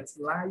 right? It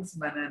likes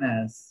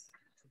bananas.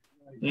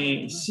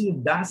 She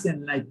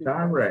doesn't like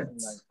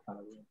carrots.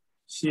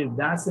 She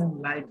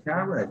doesn't like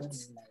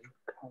carrots.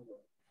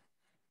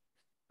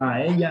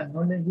 A ella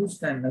no le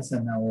gustan las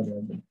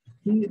zanahorias.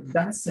 He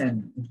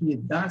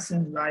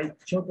doesn't like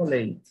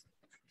chocolate.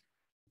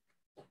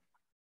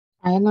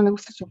 A él no le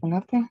gusta el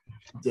chocolate.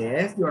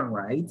 Yes, you're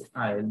right.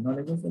 A él no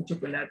le gusta el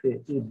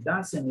chocolate. It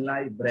doesn't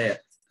like bread.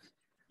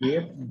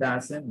 It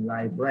doesn't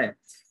like bread.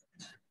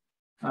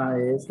 A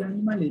este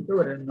animalito,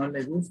 ¿verdad? No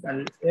le gusta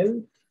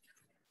el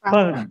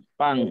Pan.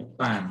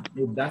 pan.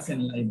 It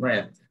doesn't like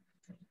bread.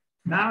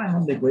 Now I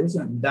have the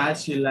question.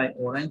 Does she like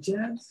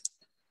oranges?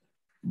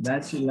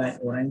 Does she like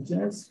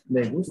oranges?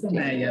 ¿Le gustan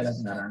a ella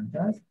las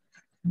naranjas?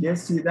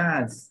 Yes, she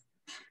does.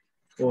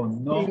 O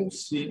no,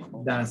 she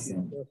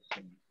doesn't.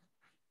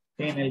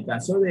 En el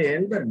caso de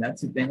él, ¿verdad?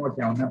 Si tengo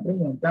acá una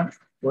pregunta,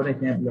 por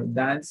ejemplo,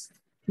 does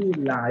he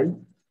like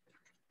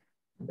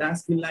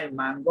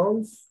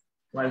mangoes?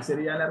 ¿Cuál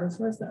sería la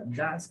respuesta?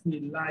 Does he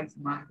like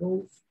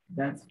mangoes?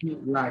 Does he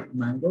like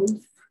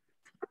mangoes?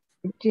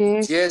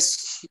 Yes,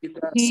 Yes, he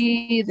does.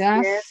 he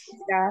does. Yes, it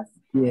does.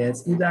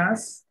 Yes, he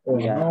does. O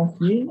Yeah. no,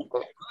 he.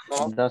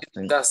 No, Doesn't.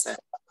 it doesn't.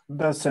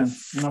 Doesn't.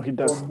 No, he O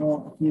doesn't.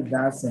 no, he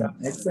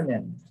doesn't.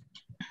 Excellent.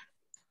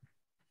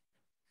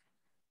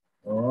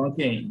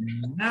 Okay,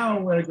 now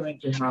we're going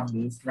to have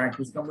this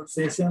practice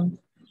conversation.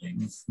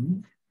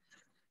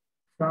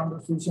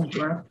 Conversation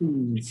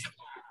practice.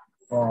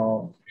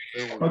 Oh,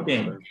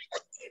 okay.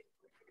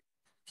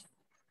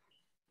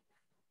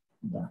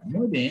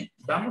 Muy bien.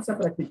 Vamos a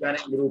practicar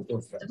en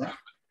grupos, ¿verdad?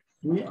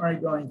 We are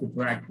going to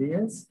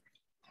practice.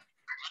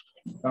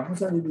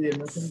 Vamos a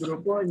dividirnos en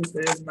grupo y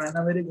ustedes van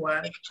a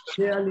averiguar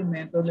qué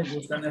alimentos les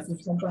gustan a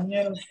sus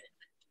compañeros.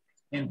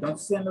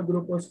 Entonces, en los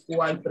grupos,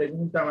 ¿cuál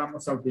pregunta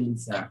vamos a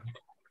utilizar?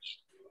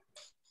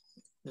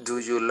 Do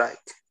you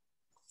like?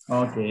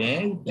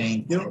 Okay,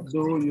 thank you.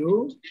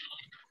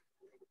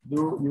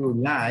 Do you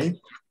like?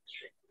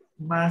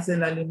 Más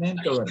el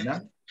alimento,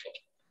 ¿verdad?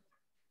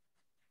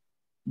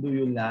 Do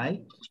you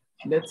like?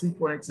 Let's see,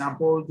 for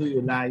example, do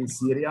you like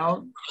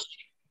cereal?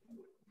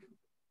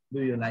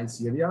 Do you like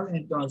cereal?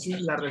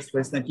 Entonces, la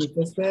respuesta que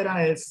usted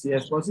espera es, si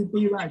es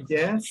positiva,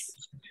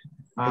 yes,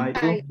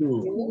 I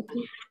do.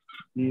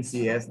 Y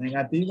si es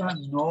negativa,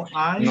 no,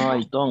 No,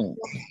 I don't.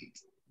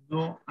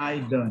 No, I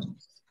don't.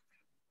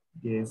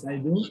 Yes, I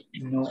do.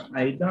 No,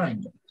 I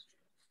don't.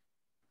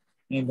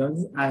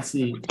 Entonces,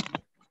 así,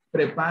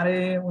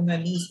 prepare una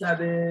lista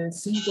de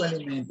 5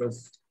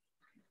 alimentos,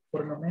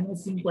 por lo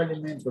menos 5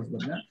 alimentos,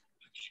 ¿verdad?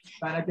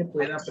 Para que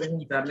pueda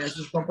preguntarle a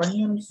sus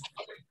compañeros.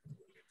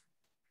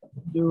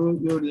 Do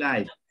you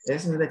like?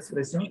 Esa es la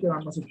expresión que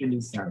vamos a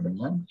utilizar,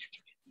 ¿verdad?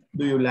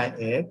 Do you like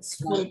eggs,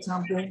 for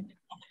example?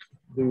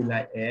 Do you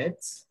like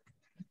eggs?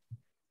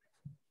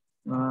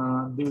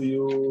 Do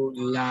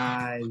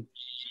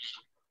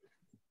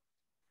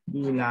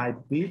you like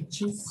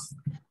peaches?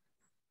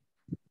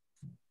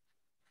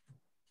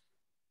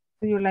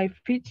 Do you like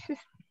fishes?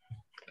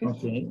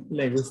 Okay.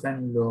 ¿Le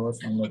gustan los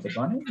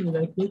melocotones? Do you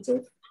like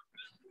peaches?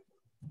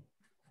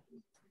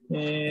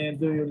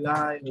 Do you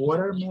like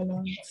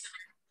watermelons?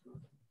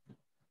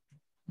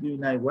 Do you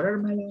like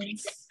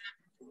watermelons?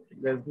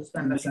 ¿Les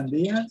gustan las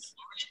sandías?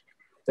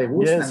 ¿Te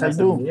gustan Yes, las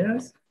I do.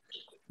 sandías?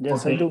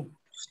 Yes, Okay. I do.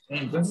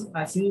 Entonces,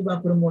 así va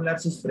a formular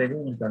sus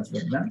preguntas,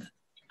 ¿verdad?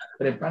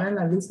 Prepara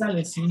la lista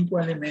de 5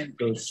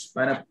 elementos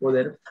para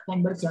poder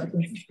conversar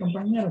con sus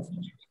compañeros.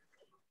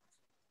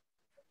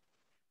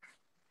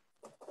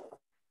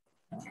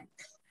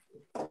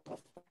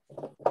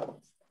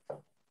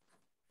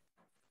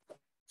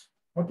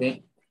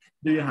 Okay.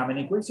 Do you have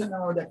any question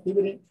about the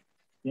activity?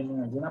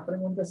 ¿Tienen alguna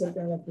pregunta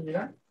acerca de la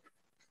actividad?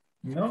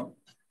 ¿No?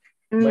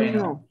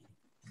 Bueno.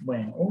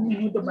 Bueno, 1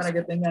 minuto para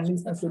que tengan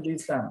lista su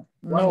lista.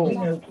 No. 1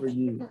 minute for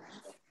you.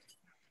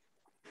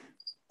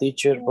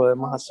 Teacher,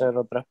 podemos hacer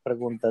otras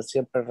preguntas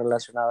siempre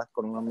relacionadas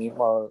con lo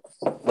mismo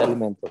de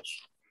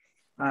alimentos.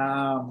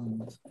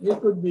 It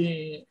could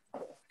be,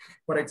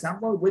 for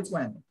example, which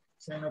one?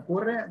 Se me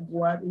ocurre,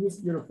 what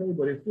is your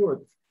favorite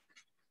food?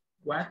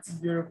 What's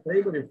your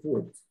favorite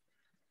food?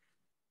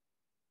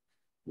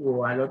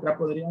 ¿Cuál otra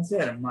podría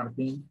ser,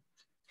 Martín?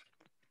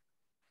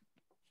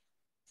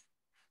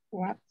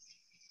 What's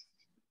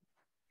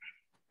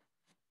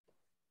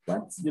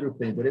your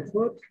favorite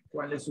food?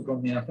 ¿Cuál es su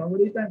comida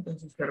favorita?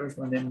 Entonces usted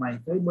responde, my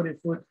favorite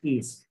food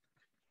is.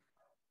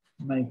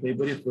 My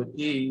favorite food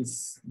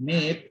is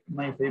meat.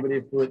 My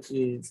favorite food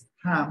is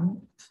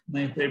ham.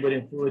 My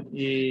favorite food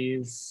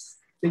is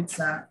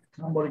pizza,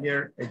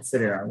 hamburger,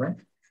 etc. Right?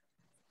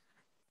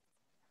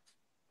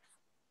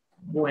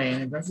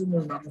 Bueno, entonces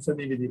nos vamos a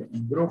dividir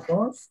en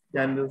grupos.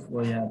 Ya los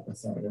voy a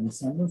pasar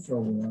revisando. So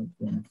we are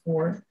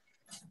 24.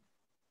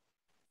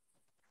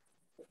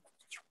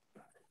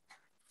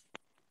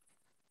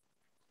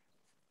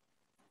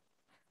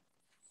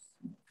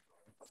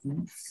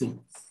 Sí.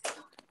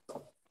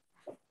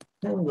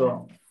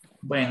 Todo.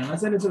 Bueno, no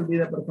se les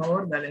olvide, por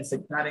favor, darle a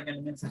aceptar en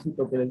el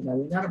mensajito que les va a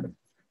llegar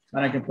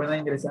para que puedan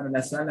ingresar a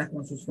las salas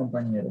con sus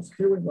compañeros.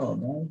 Here we go,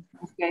 right?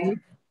 Okay.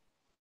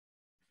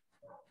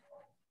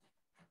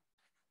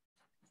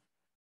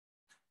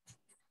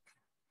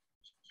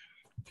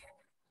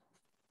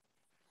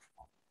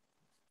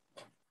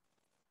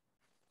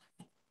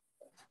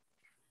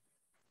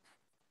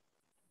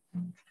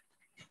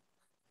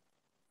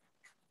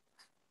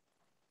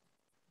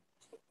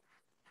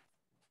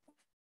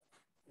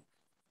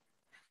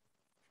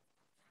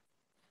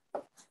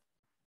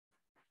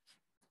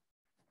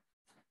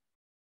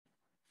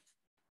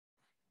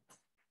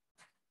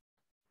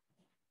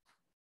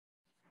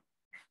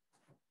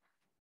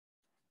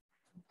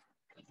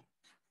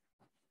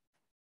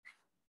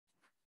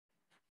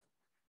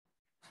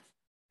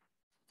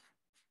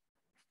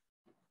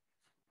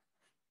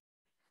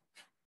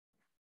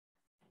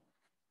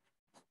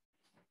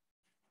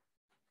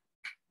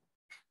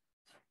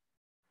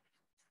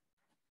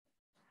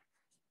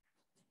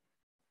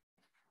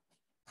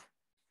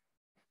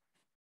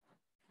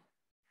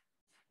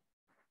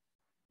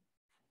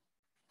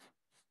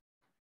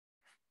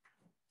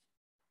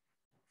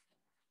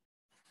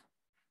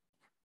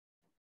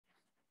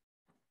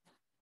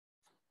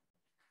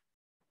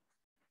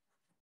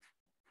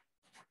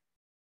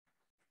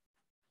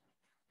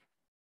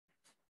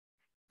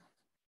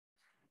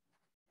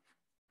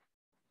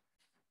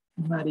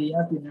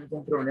 María, ¿tiene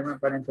algún problema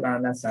para entrar a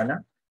la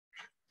sala?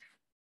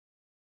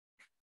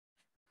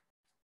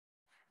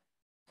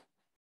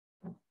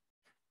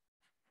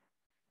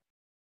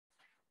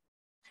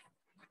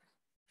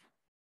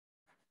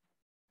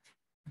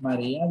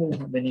 María, do you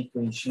have any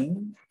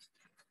question?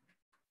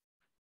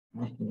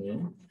 Okay.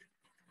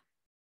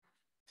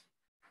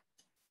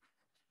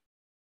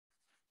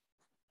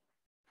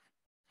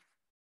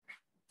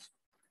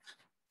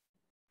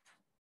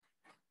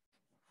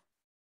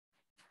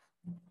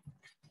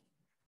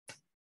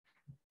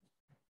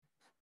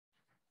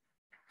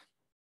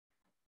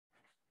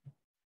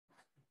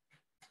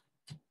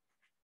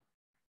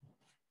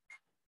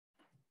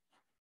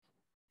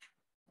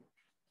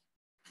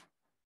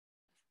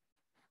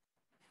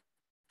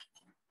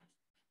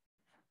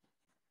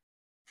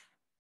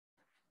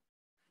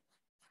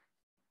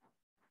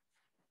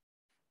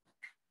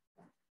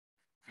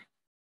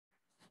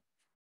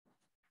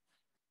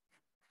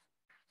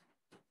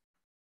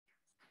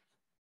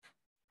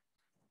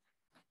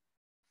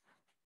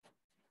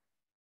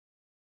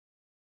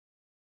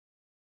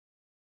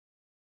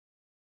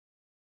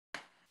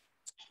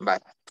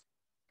 Vale.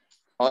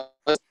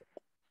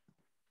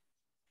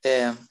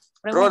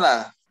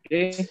 Rona,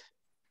 ¿Qué?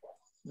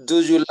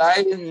 do you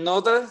like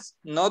noodles?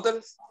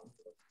 Noodles?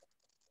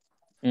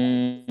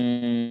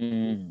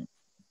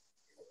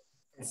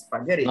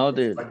 Spaghetti. No,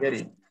 de-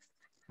 Spaghetti.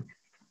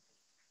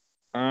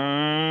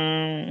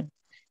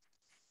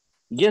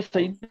 Yes,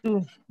 I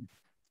do.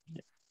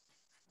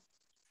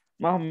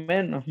 Más o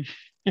menos.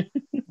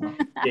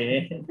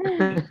 Okay.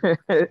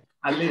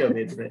 A little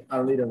bit, right?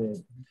 A little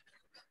bit.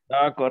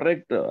 Ah,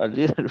 correcto. A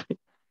little bit.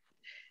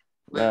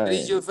 What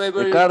is your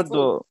favorite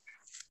Ricardo,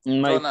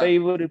 food? my Rona?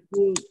 favorite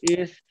food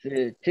is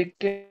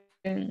chicken,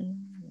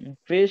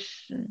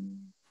 fish,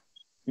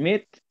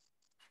 meat.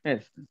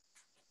 Yes.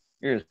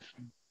 Yes.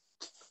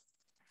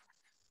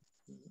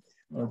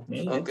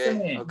 Okay, Okay,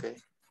 excellent. okay.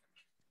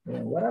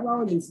 What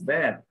about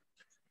Lisbeth?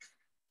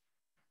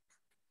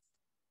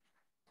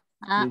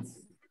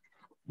 Liz,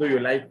 do you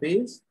like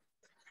fish?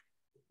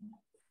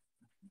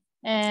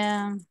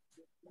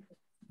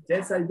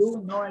 Yes, I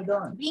do. No, I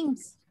don't.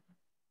 Beans.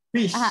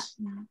 Fish.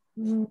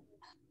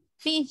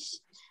 Fish.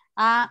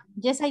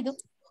 Yes, I do.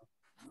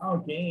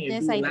 Okay.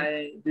 Yes, do I you do.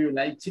 like? Do you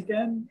like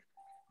chicken?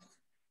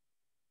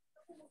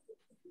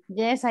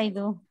 Yes, I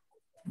do.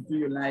 Do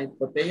you like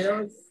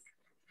potatoes?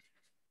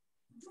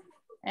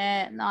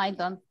 No, I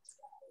don't.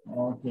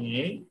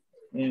 Okay.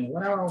 And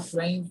what about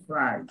French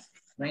fries?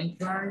 French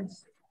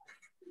fries?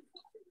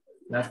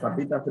 Las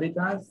papitas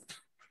fritas?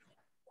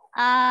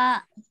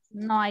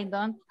 No, I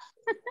don't.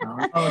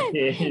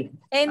 Okay.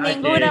 En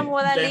ninguna De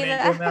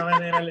modalidad. ninguna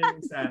manera le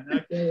gustan.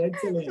 Ok,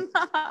 excelente.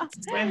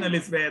 Bueno,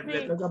 Lisbeth,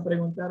 le Sí. toca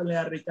preguntarle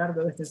a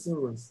Ricardo de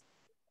Jesús.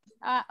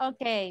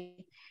 Okay.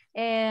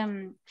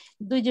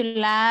 Do you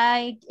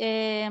like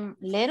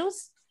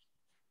lettuce?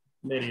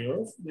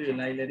 Lettuce, do you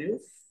like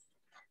lettuce?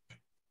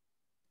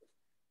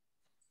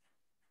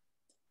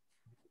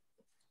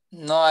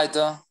 No, I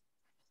don't.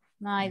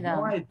 No, I don't.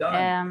 No, I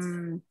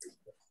don't.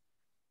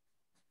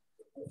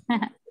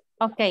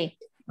 Okay.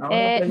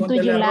 Ahora Do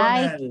pregúntele you a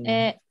like...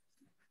 Ronald.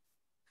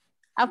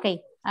 Okay,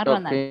 a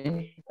Ronald.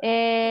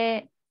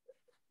 Okay.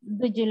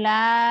 Do you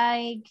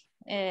like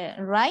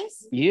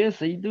rice?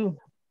 Yes, I do.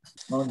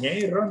 Ok,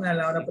 Ronald,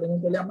 ahora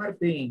pregúntele a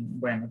Martín.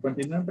 Bueno,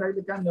 continúen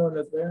practicando,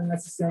 los veo en la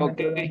sesión Ok.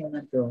 en todo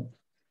momento.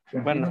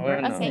 Bueno,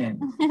 bueno. Okay.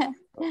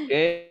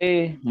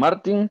 Okay,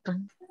 Martin.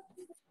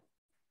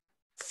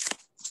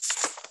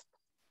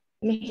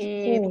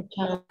 Me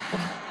escucha.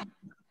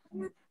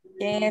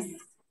 Yes.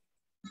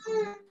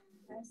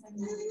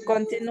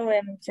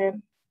 Continúe,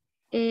 Michelle.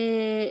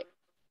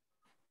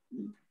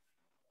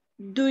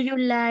 Do you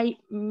like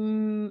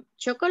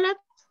chocolate?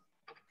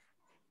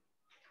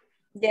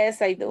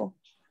 Yes, I do.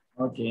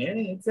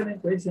 Okay,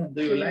 excellent question.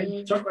 Do you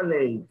like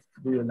chocolate?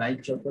 Do you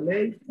like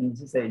chocolate? And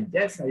she said,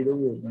 yes, I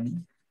do. Right?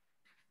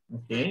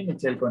 Okay,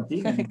 Michelle,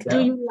 continue. Do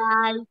Michelle. you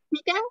like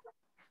chicken?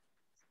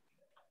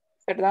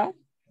 ¿Perdón?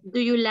 Do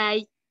you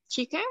like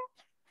chicken?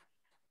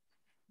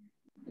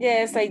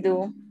 Yes, I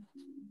do.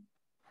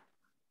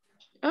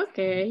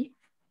 Okay.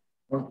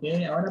 Ok,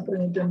 ahora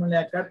preguntémosle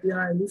a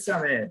Katia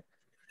Elizabeth.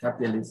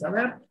 Katia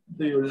Elizabeth,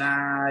 do you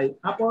like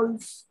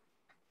apples?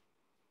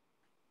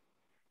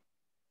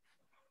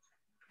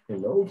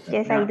 Hello, Katia.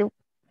 Yes, I do.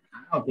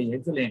 Ok,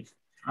 excelente.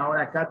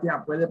 Ahora,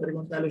 Katia, ¿puede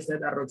preguntarle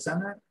usted a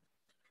Roxana?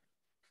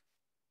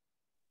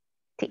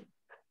 Sí.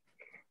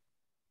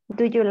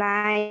 Do you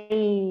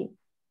like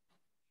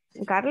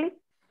garlic?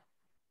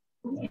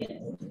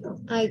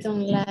 I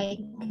don't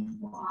like.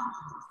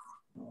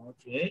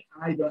 Okay,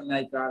 I don't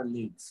like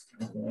garlic.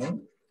 Okay,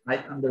 I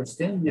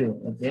understand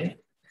you. Okay,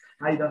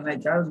 I don't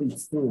like garlic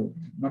too.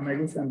 No me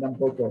gustan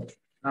tampoco.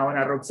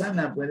 Ahora,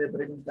 Roxana, ¿puede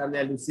preguntarle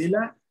a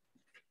Lucila?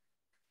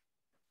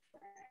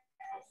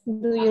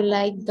 Do you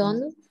like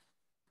donuts?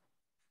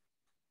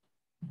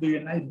 Do you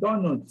like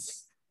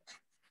donuts?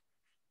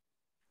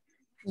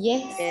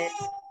 Yes.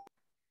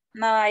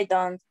 No, I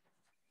don't.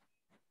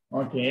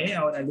 Ok,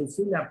 ahora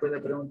Lucila puede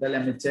preguntarle a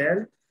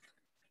Michelle.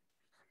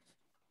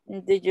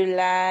 Do you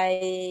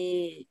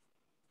like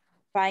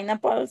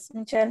pineapples,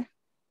 Michelle?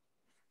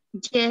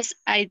 Yes,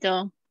 I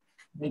do.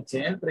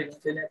 Michelle,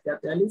 pregúntele a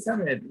Katia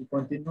Elizabeth y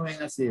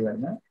continúen así,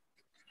 ¿verdad?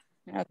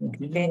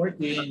 Continue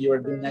working.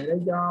 You're doing a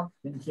great job.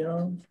 Thank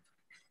you.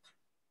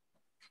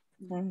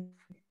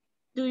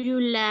 Do you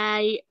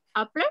like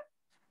apple?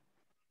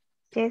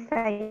 Yes,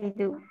 I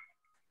do.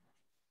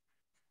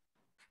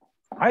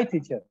 Hi,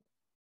 teacher.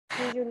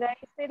 Do you like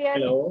cereal?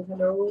 Hello,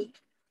 hello.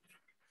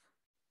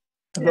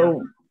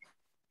 Hello.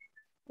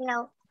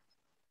 No.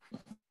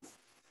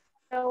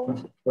 No.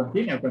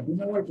 Continue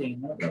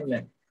working, no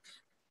problem.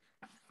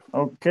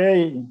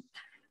 Okay.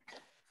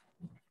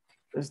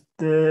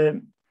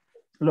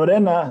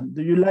 Lorena,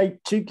 do you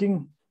like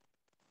chicken?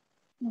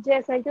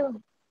 Yes, I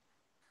do.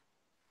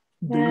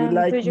 Do you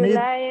like do you meat?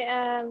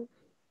 like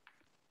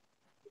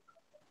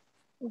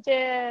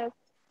yes,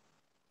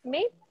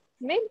 meat?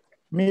 Milk?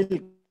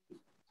 Milk.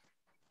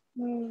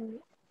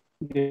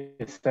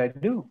 Yes, I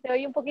do. Te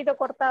oí un poquito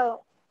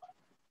cortado.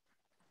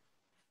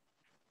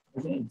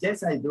 Okay.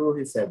 Yes, I do,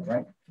 he said,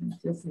 right?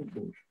 Yes, I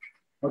do.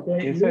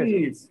 Okay, Yes, I do.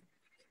 Luis.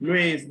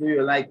 Luis, do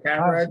you like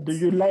carrots? Do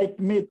you like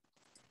meat?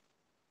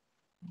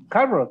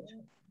 Carrot.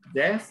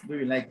 Yes, do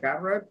you like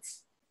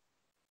carrots?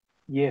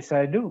 Yes,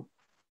 I do.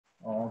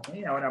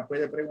 Ok, ahora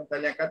puede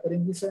preguntarle a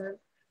Catherine Giselle.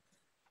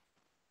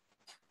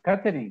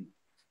 Catherine,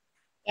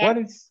 Yes. what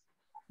is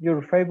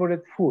your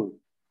favorite food?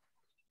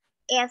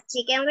 Yes,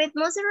 chicken with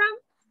mushroom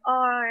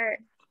or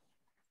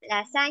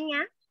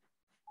lasagna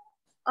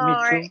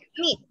or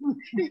meat.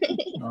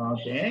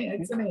 Ok,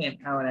 excelente.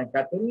 Ahora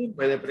Catherine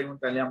puede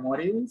preguntarle a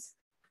Maurice.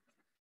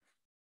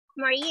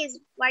 Maurice,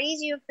 what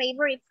is your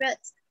favorite fruit?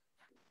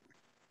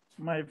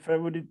 My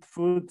favorite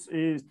food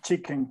is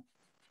chicken.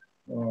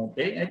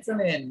 Okay,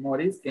 excellent.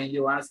 Maurice, can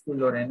you ask to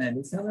Lorena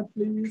Elizabeth,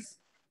 please?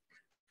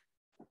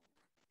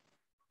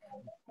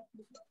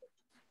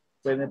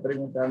 Puede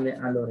preguntarle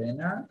a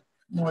Lorena,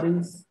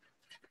 Maurice.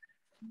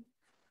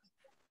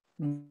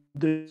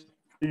 Do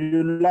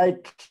you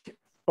like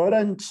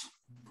orange?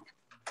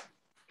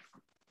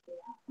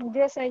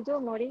 Yes, I do,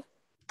 Mori.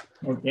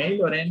 Okay,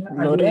 Lorena.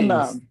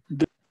 Lorena.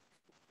 Luis.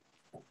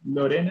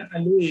 Lorena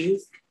and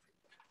Luis.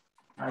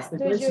 Ask the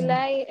Do question. you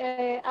like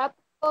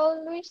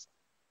apple, Luis?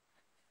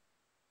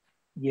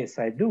 Yes,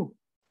 I do.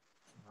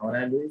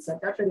 Ahora Luis a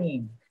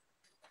Catherine.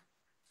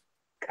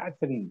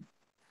 Catherine,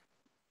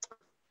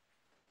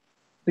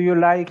 do you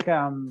like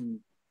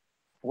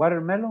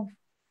watermelon?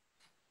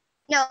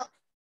 No.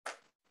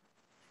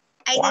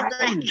 I Why? don't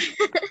like.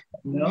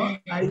 No, I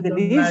It's don't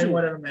delicious. like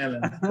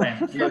watermelon.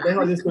 Bueno, los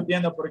dejo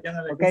discutiendo por qué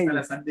no le gusta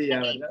la sandía,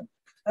 ¿verdad?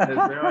 Les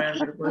veo en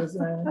el proceso.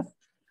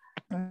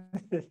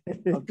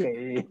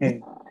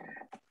 Okay.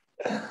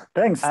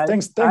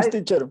 Thanks,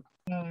 teacher.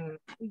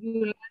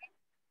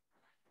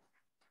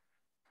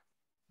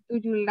 Do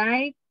you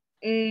like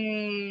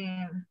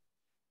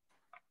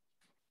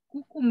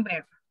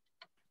cucumber?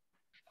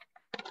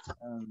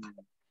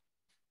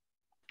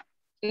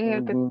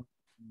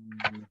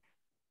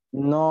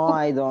 No,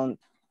 I don't.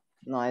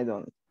 No, I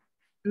don't.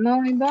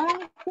 No, I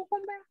don't.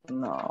 Cucumber.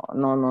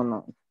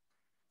 No.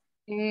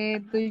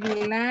 Do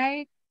you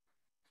like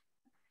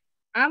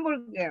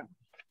hamburger?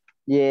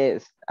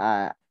 Yes,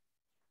 I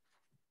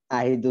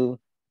do.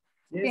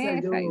 Yes, I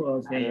do.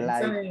 Okay,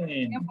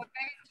 excellent.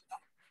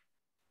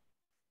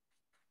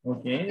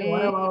 Okay,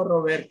 what about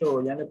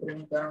Roberto? ¿Ya le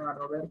preguntaron a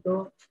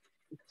Roberto?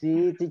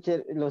 Sí,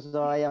 teacher, lo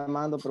estaba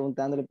llamando,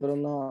 preguntándole, pero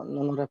no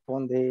nos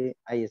responde.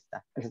 Ahí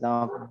está.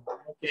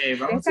 Okay,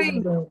 vamos a hacer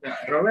una pregunta.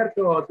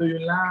 Roberto, do you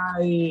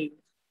like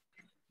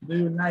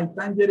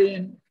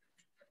tangerine?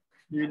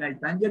 Do you like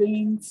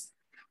tangerines?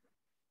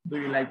 Do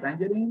you like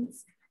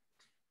tangerines?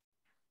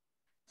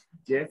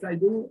 Yes, I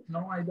do.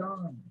 No, I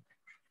don't.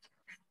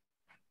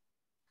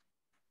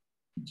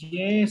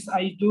 Yes,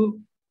 I do.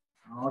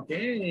 Ok,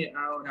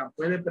 ahora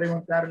puede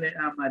preguntarle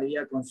a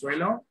María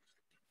Consuelo.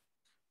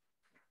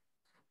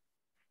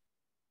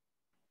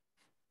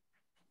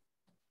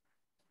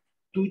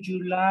 Do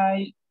you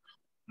like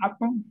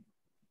apple?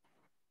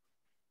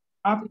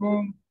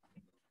 Apple.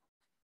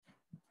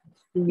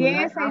 Do you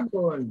like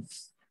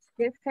apples?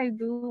 Yes, I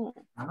do.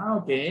 Ah,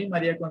 ok.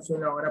 María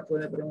Consuelo ahora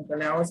puede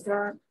preguntarle a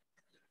Oscar.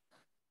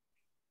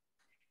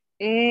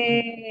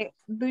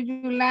 Do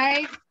you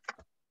like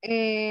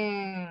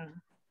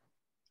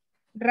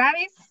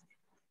rabbits?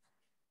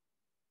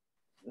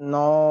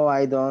 No,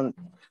 I don't.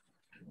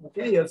 Ok,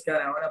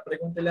 Oscar, ahora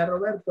pregúntele a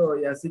Roberto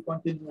y así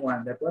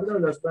continúan, ¿de acuerdo?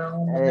 Los veo en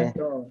un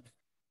momento.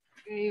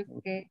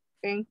 Okay,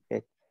 thank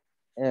you.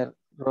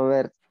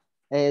 Robert,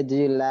 do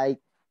you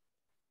like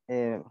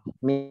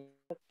me?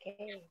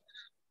 Okay.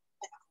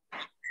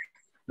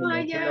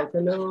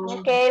 Hello.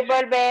 Ok,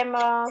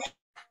 volvemos.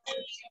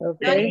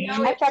 Okay.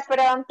 Hasta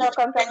pronto,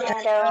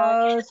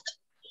 compañeros.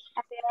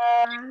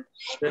 Adiós.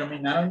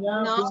 ¿Terminaron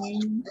ya? No.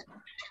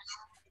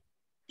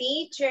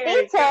 Teacher.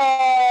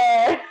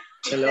 Teacher.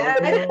 Hello.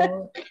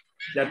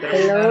 ¿Ya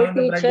terminaron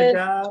de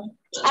practicar?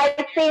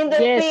 I think the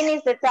Yes.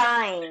 finish the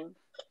time.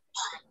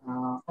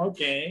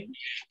 Okay.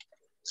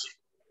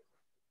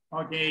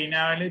 Okay,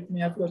 now let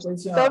me ask a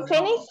question. Don't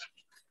finish?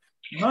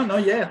 No,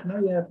 not yet,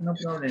 no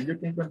problem. You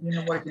can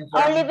continue working.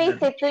 Only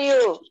visit to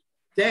you.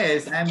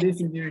 Yes, I'm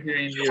visiting you here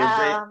in your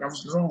breakout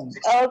room.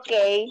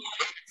 Okay.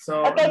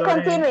 So, Okay,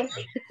 Lorena, continue.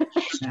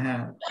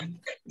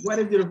 what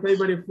is your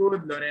favorite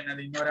food, Lorena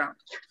Dinora?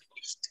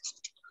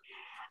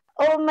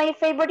 Oh, my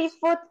favorite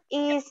food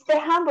is the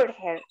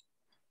hamburger.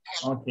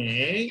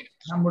 Okay,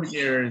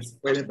 hamburgers.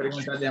 ¿Puede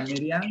preguntarle a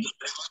Miriam?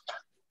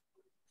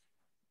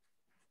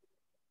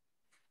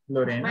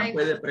 Lorena,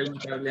 ¿puede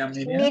preguntarle a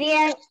Miriam?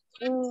 Miriam,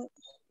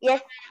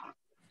 yes.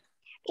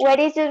 What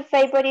is your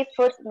favorite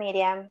food,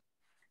 Miriam?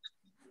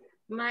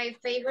 My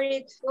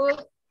favorite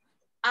food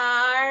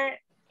are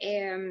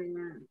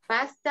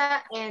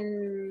pasta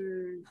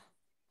and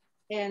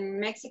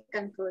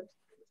Mexican food.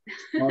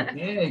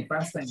 Ok,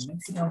 pasta and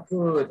Mexican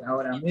food.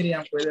 Ahora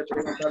Miriam, ¿puede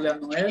preguntarle a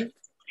Noel?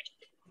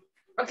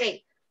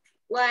 Okay,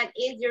 what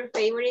is your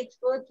favorite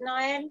food,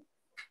 Noel?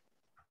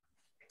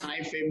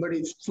 My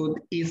favorite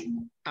food is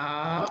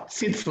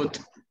seafood.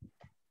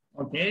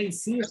 Okay,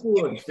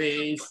 seafood,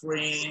 fish,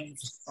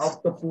 shrimps,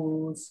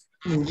 octopus.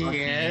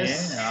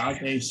 Yes.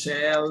 Okay,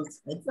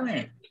 shells.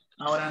 Excellent.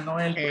 Ahora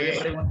Noel, ¿puede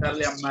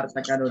preguntarle a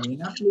Marta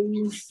Carolina,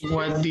 please?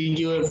 What is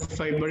your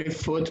favorite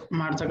food,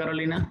 Marta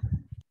Carolina?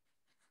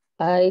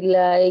 I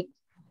like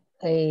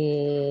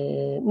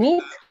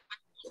meat.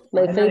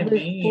 My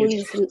favorite food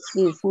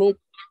is meat.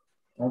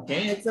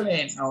 Okay,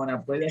 excellent.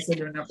 Ahora puede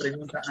hacerle una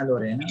pregunta a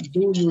Lorena.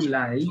 Do you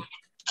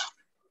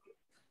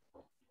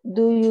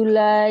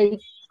like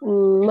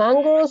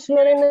mangoes,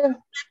 Lorena?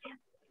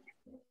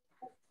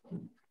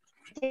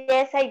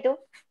 Yes, I do.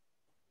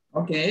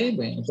 Ok,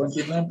 bueno,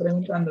 continúen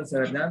preguntándose,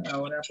 ¿verdad?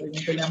 Ahora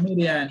pregúntele a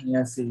Miriam y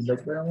así.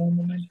 Los veo en un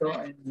momento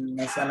en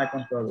la sala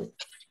con todos.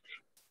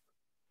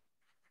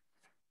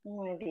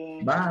 Muy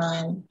bien.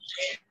 Bye.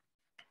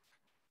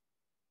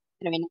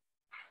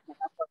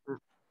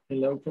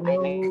 Hello,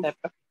 hello.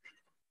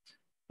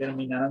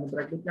 Terminaron de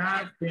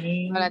practicar.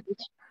 Finish. Hola,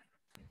 teacher.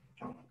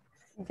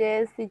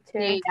 Yes,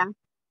 teacher.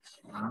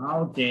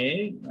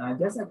 Okay.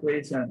 Just a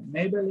question.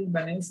 Maybelline,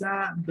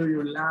 Vanessa, do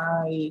you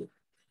like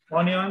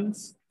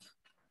onions?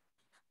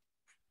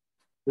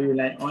 Do you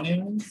like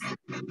onions?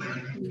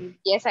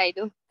 Yes, I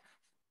do.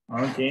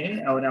 Ok,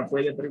 ahora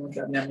puede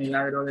preguntarle a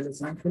Milagro de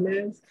Los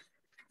Ángeles.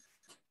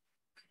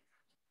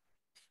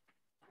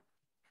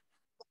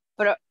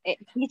 Pero,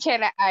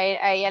 teacher,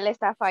 a ella le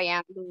está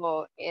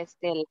fallando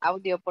el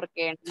audio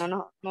porque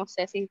no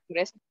sé si por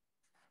eso.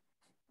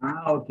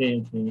 Ok.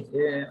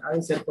 Ha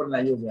de ser por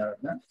la lluvia,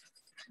 ¿verdad?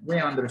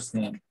 We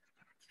understand.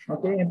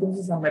 Ok,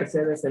 entonces a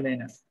Mercedes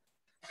Elena.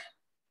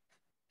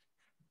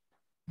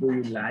 Do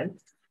you like?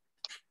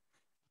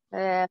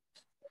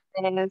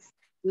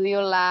 Do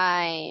you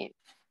like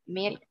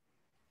milk?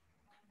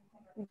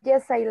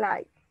 Yes, I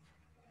like.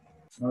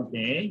 Ok,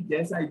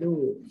 yes I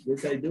do.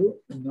 Yes I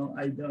do. No,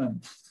 I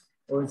don't.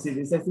 O si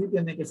dice así,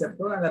 tiene que ser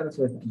toda la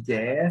respuesta.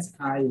 Yes,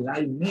 I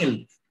like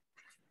milk.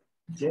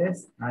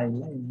 Yes, I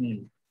like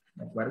milk.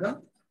 ¿De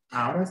acuerdo?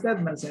 Ahora usted,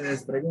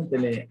 Mercedes,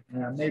 pregúntele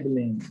a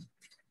Maybelline.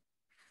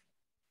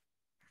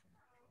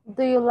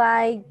 Do you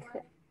like...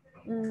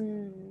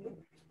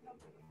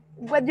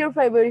 what's your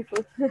favorite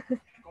food?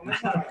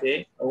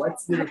 Okay,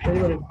 what's your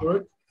favorite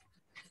food?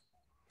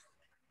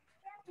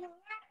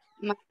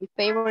 My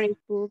favorite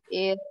food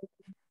is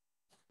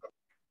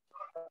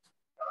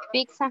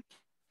pizza.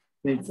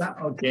 Pizza,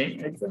 ok,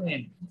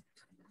 excelente.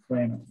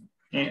 Bueno,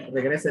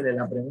 regrésele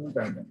la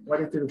pregunta.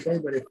 What is your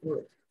favorite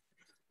food?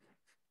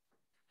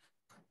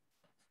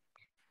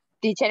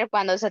 Teacher,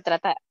 cuando se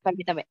trata,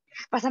 permítame,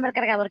 pásame el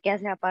cargador que ya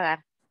se va a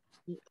apagar.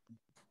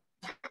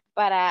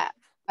 Para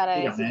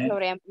decir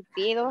sobre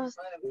embutidos,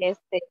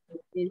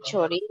 el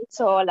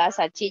chorizo, las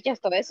salchichas,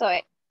 todo eso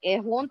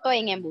es junto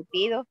en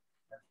embutido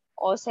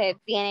o se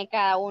tiene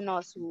cada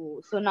uno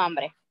su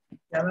nombre.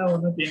 Cada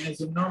uno tiene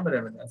su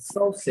nombre, ¿verdad?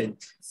 Sausage.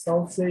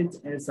 Sausage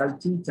es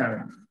salchicha,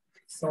 ¿verdad?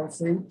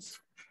 Sausage,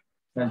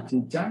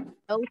 salchicha.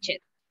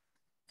 Sausage.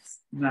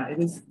 No, it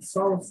is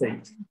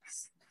sausage.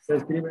 Se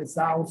escribe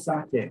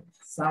sausage.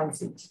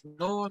 Sausage.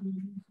 No.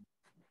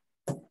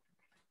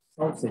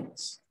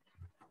 Sausage.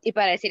 Y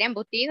para decir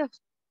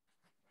embutidos.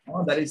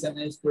 Oh, that is a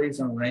nice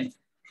question, right?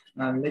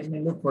 Let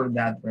me look for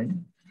that, right?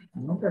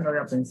 Nunca lo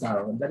había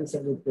pensado. That is a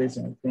good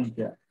question. Thank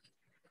you.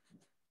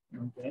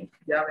 Okay,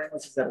 ya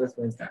vemos esa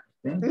respuesta.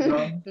 Thank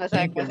you. No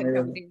sabe cómo hacer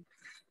embutidos.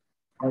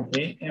 Ok,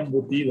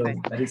 embutidos.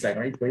 That is a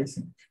great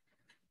question.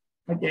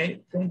 Ok,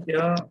 thank you.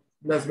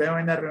 Los veo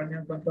en la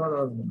reunión con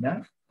todos,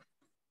 ¿verdad?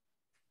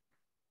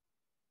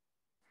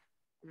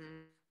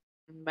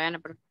 Bueno,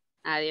 pero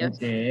adiós.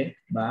 Ok,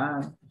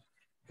 bye.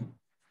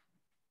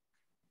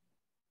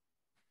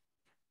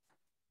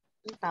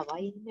 Estaba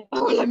ahí.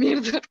 Oh, la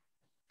mierda.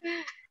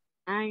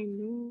 Ay,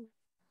 no.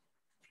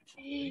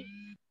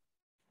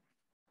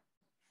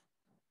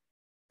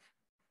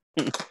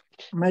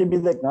 Maybe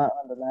the...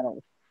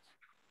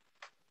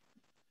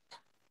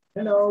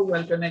 Hello,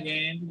 welcome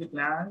again to the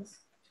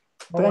class.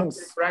 Thanks.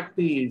 How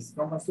practice?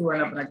 ¿Cómo estuvo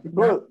la práctica?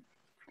 Good.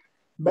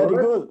 Very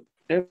good.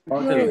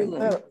 Okay.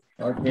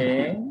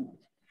 Okay.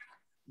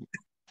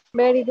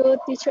 Very good,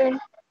 teacher.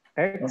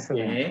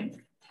 Excellent. Okay.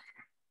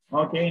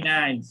 Ok,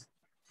 nice.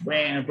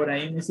 Bueno, por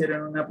ahí me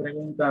hicieron una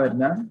pregunta,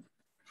 ¿verdad?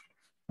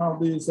 How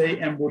do you say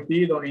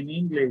embutido in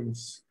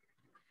English?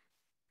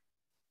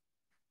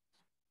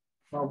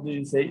 How do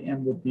you say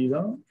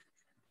embutido?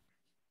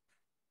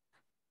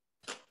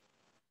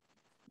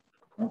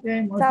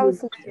 Okay,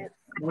 mostly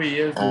we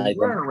use the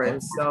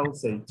word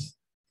sausage.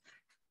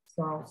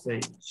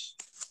 Sausage.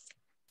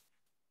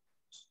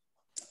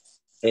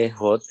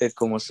 Ejote,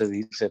 ¿cómo se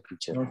dice,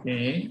 teacher?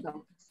 Okay.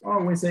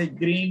 Oh, we say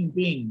green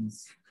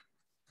beans.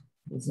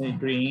 We say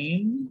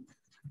green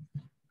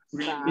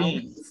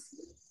beans.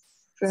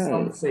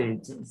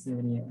 Sausage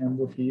sería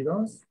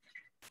embutidos.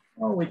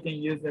 Or we can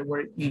use the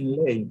word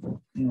inlaid.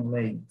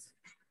 Inlaid.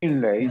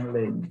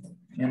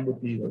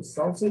 Embutidos.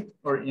 Sausage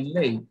or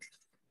inlaid.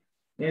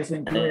 Eso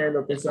incluye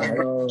lo que son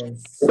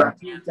los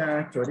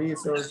salchichas,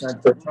 chorizos,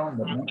 salchichón,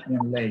 ¿no?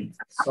 Inlaid.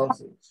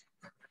 Sausage.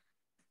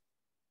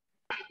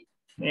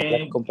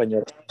 Las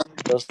compañeras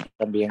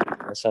también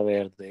quieren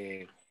saber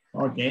de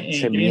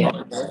semilla.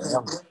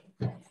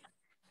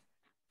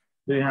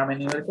 Do you have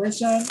any other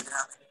question?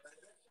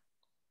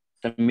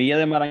 Semilla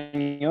de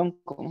marañón,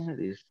 ¿cómo se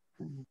dice?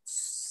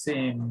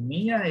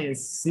 Semilla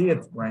is seed,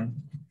 right?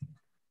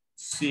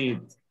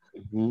 Seed.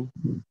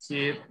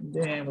 Seed,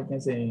 then we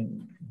can say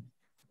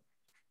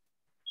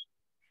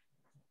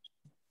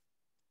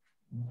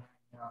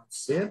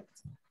seed.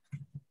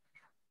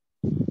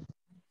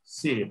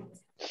 Seed.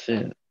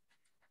 Seed.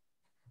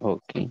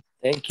 Okay.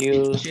 Thank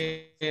you.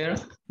 Teacher,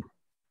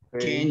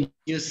 can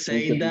you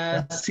say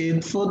that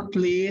seafood,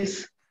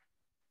 please?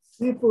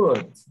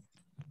 Seafood.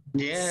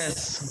 Yes.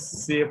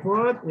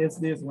 Seafood is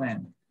this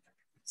one.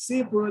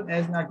 Seafood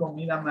es la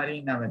comida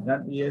marina,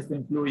 ¿verdad? Y esto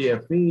incluye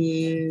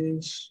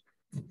fish,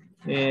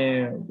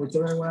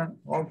 whichever one,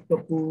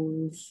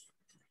 octopus,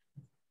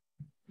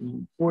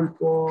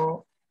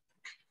 pulpo,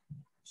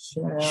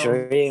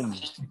 Shrimp.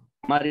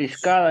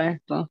 Mariscada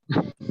esto.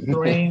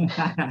 Shrimp.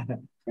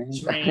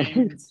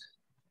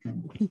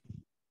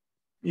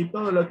 Y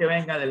todo lo que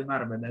venga del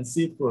mar, ¿verdad?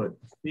 Seafood,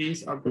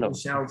 fish, octopus,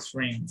 shells,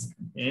 shrimps.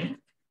 ¿Okay?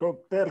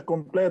 Cóctel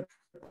completo.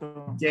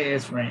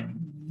 Yes, right.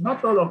 No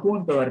todo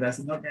junto, ¿verdad?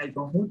 Sino que el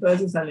conjunto de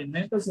esos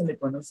alimentos se le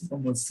conoce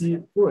como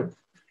seafood.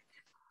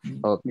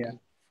 Okay.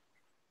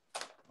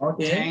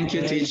 Okay. Thank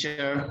you,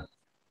 teacher.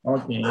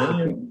 Okay.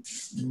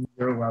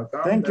 You're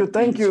welcome.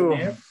 Thank you.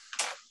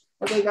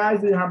 Okay, guys,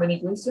 do you have any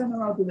question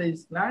about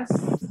today's class?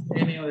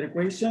 Any other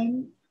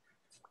question?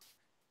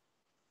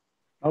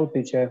 No,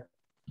 teacher.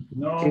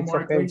 No It's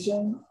more okay.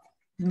 question?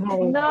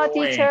 No,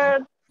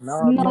 teacher.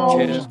 No,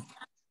 teacher.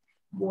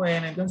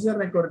 Bueno, entonces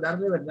recordar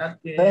de verdad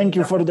que... Thank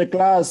you for the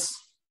class.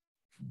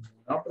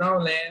 No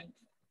problem.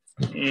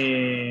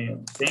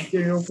 Thank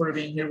you for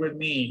being here with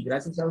me.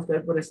 Gracias a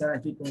ustedes por estar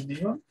aquí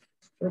conmigo.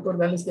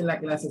 Recordarles que la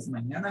clase es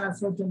mañana a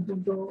las 8 en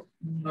punto.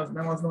 Nos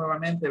vemos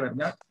nuevamente,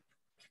 ¿verdad?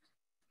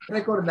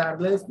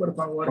 Recordarles, por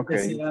favor, que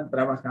sigan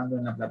trabajando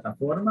en la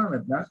plataforma,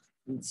 ¿verdad?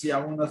 Si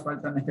aún nos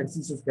faltan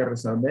ejercicios que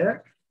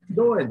resolver,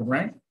 do it,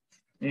 right?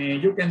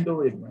 You can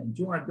do it, right?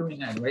 You are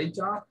doing a great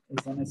job.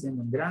 Están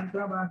haciendo un gran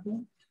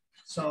trabajo.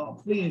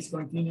 So please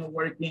continue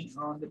working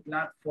on the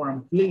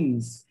platform,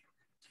 please.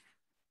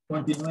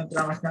 Continúen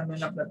trabajando en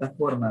la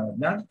plataforma,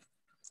 ¿verdad?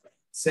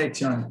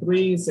 Section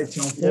 3,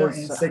 Section 4,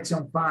 and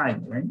Section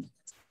 5, right?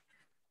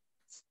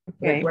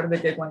 Okay.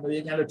 Recuerde que cuando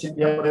llegue al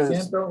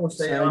 80%,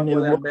 usted ya va a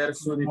poder ver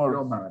su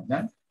diploma,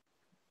 ¿verdad?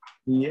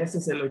 Y ese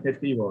es el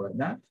objetivo,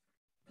 ¿verdad?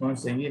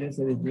 Conseguir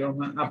ese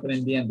diploma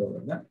aprendiendo,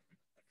 ¿verdad?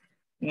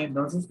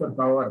 Entonces, por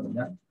favor,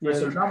 ¿verdad?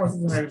 Resolvamos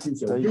esos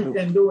ejercicios. You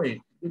can do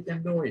it. You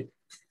can do it.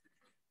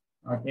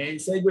 Okay,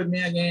 say with me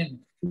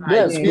again.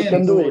 Yes, I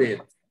can do it.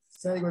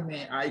 Say with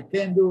me, I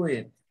can do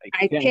it.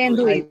 I can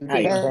do it.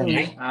 I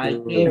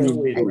can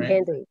do it.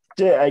 Right?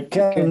 Yeah, I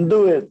can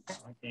do it.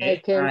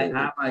 Okay. I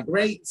am a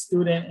great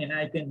student and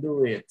I can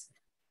do it.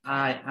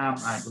 I am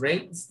a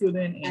great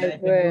student and I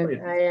can do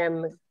it. I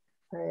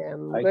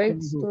am a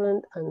great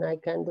student and I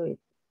can do it.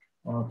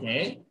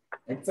 Okay,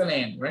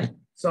 excellent, right?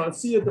 So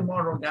see you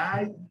tomorrow,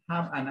 guys.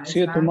 Have a nice time. See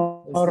you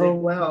tomorrow.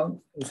 Sleep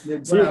well. Sleep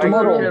well. See you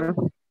tomorrow.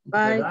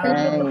 Bye.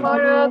 See you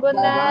tomorrow. Good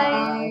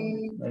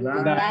night.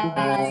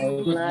 Bye-bye.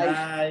 Good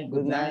night.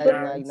 Good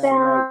night.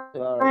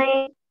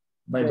 Bye.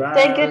 Bye-bye.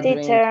 Thank you,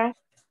 teacher.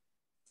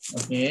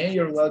 Okay,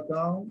 you're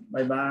welcome.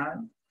 Bye-bye.